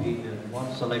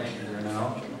one selection here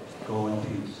now. Go in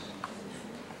peace.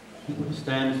 You will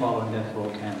stand following that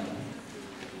volcano.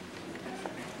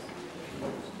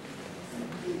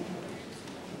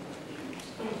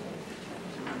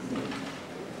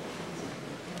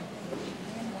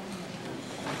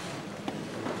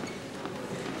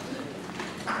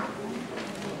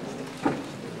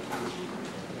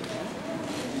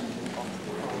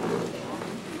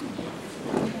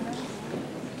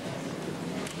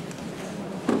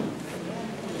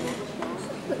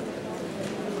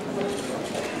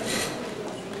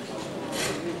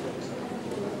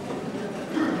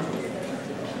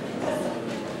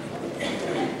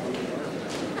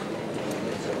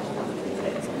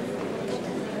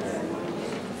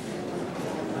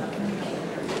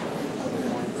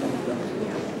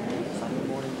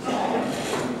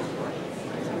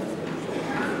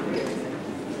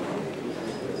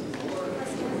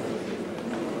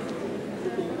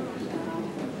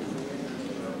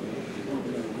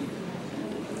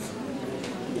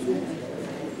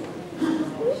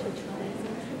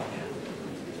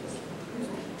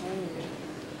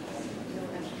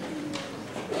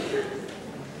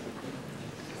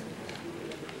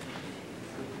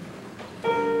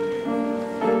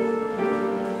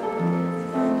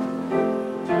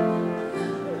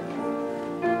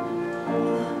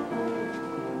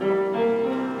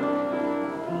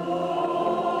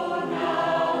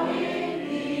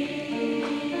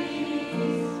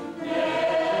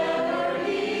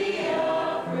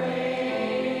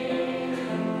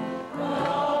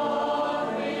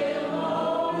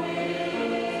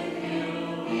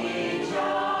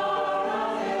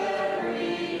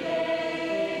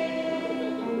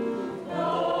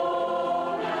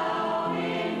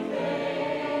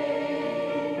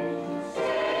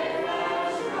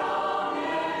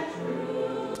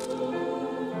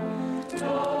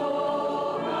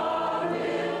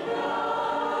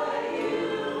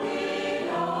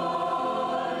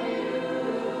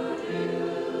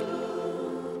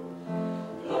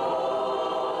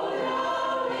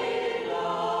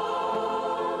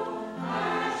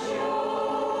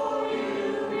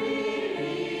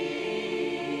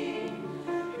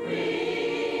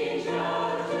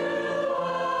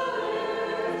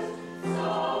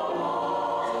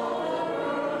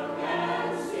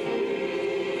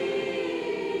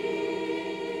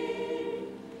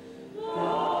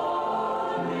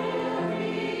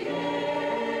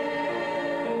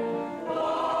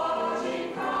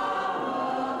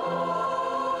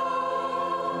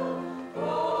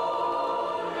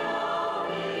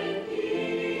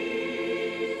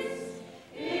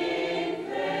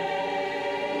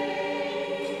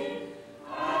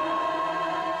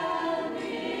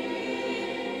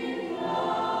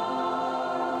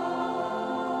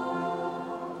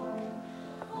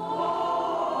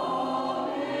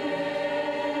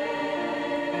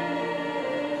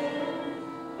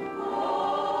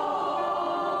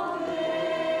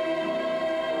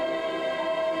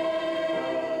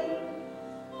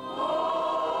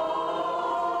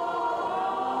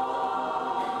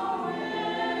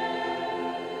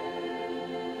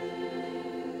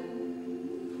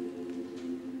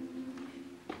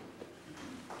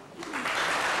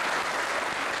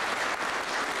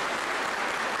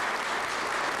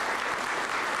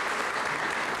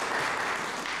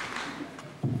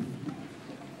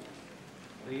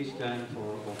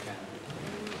 can.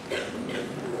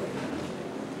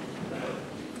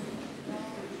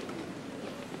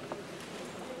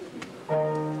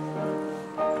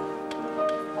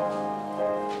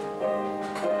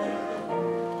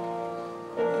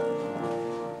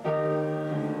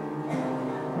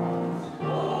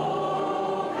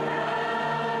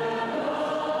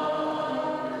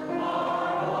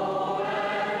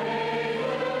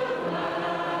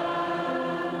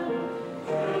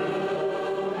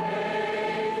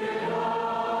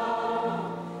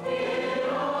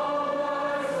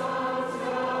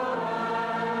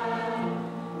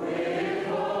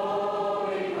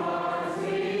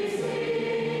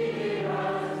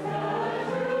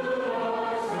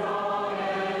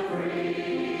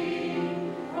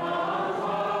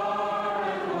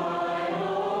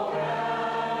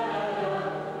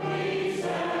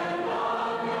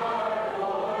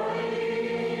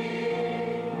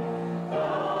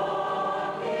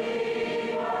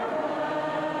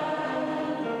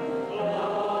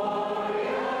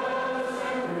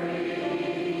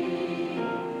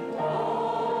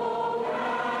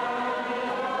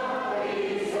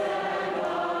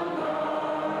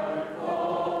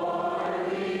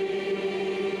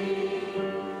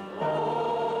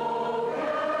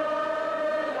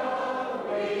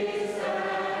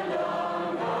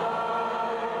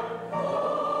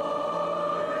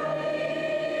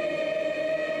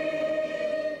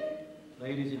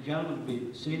 Ladies and gentlemen,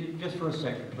 be seated just for a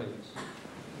second, please.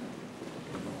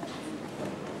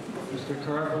 Mr.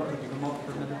 Carville, could you come up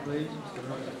for a minute, please? Mr.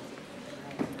 Ernest.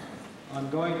 I'm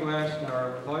going to ask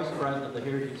our Vice President of the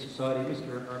Heritage Society,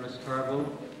 Mr. Ernest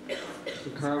Carville.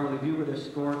 Mr. Carville, if you would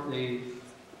escort the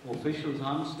officials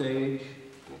on stage,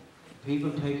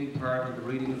 people taking part in the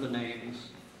reading of the names,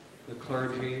 the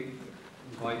clergy,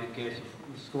 invited guests,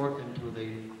 escort them to the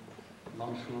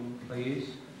lunchroom, please.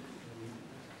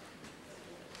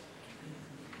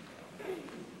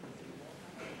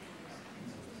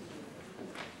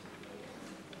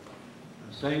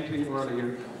 Saying to you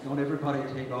earlier, don't everybody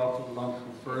take off to the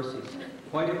lunchroom first. It's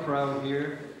quite a crowd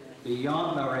here,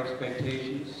 beyond our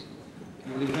expectations.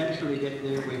 You'll eventually get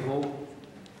there, we hope.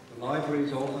 The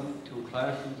library's open, 2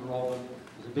 classrooms are open,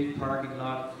 there's a big parking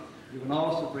lot. You can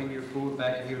also bring your food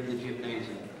back here in the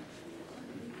gymnasium.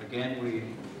 Again, we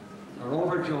are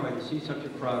overjoyed to see such a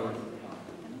crowd.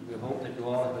 We hope that you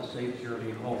all have a safe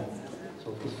journey home.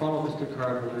 So just follow Mr.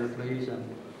 Carter there, please, and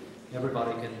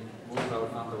everybody can move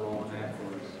out on their own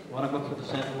afterwards. Want to go for the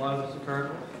center aisle, Mr.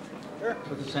 Carter? Sure.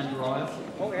 For the center aisle?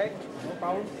 Okay, no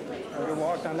problem. We'll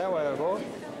walk down that way, I'll go.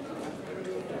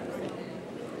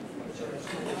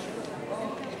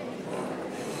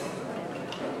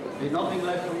 There's nothing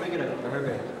left for me to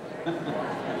Herbie.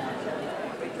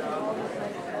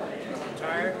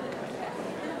 Tired?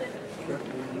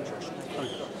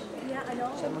 Yeah, I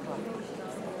know. 7 o'clock.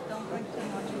 Don't drink too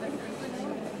much.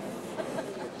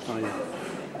 Oh, yeah.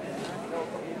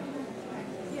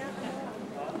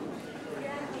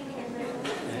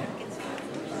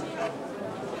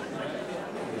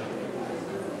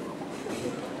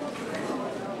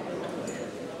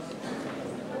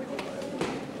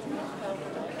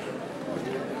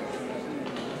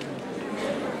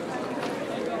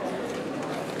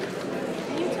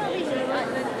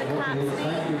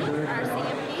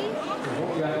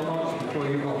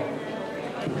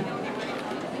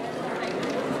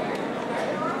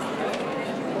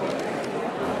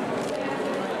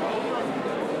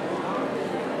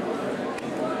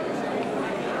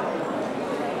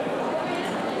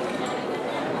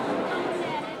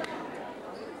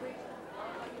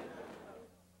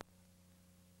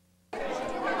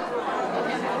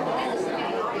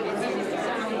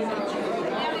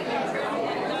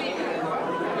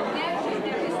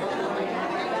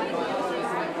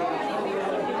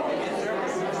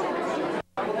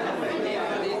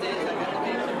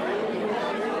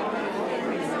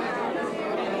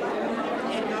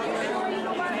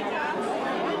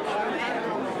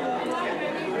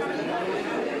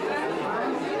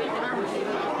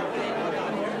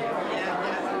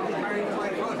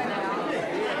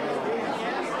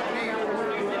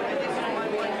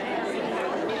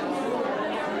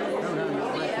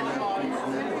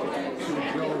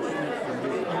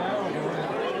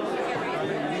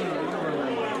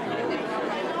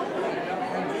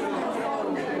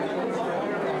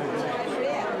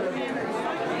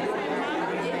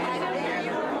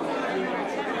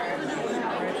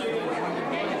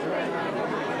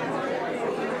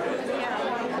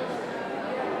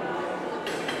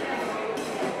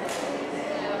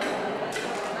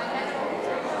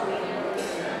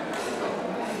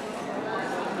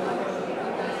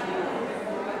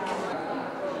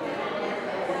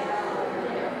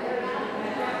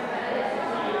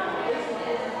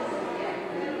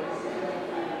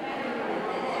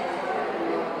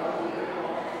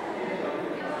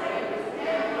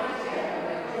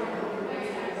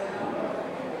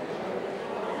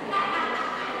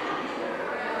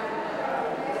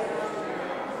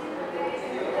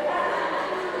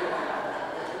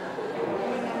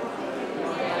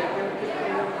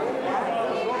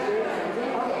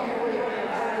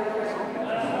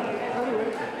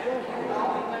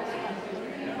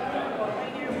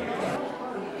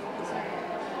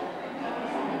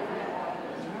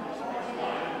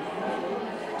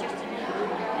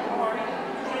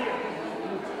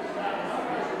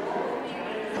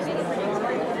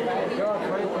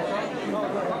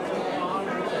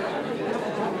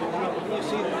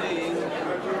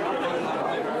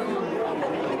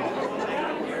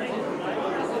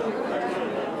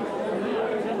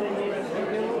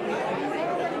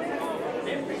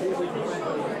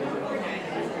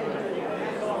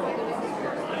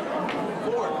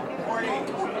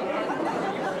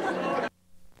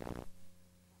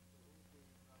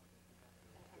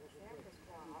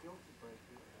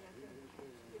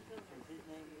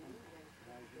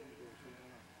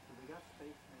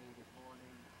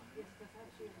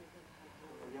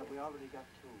 Yeah, we already got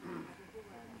two.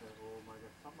 And, oh my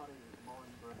God, somebody is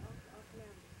mowing for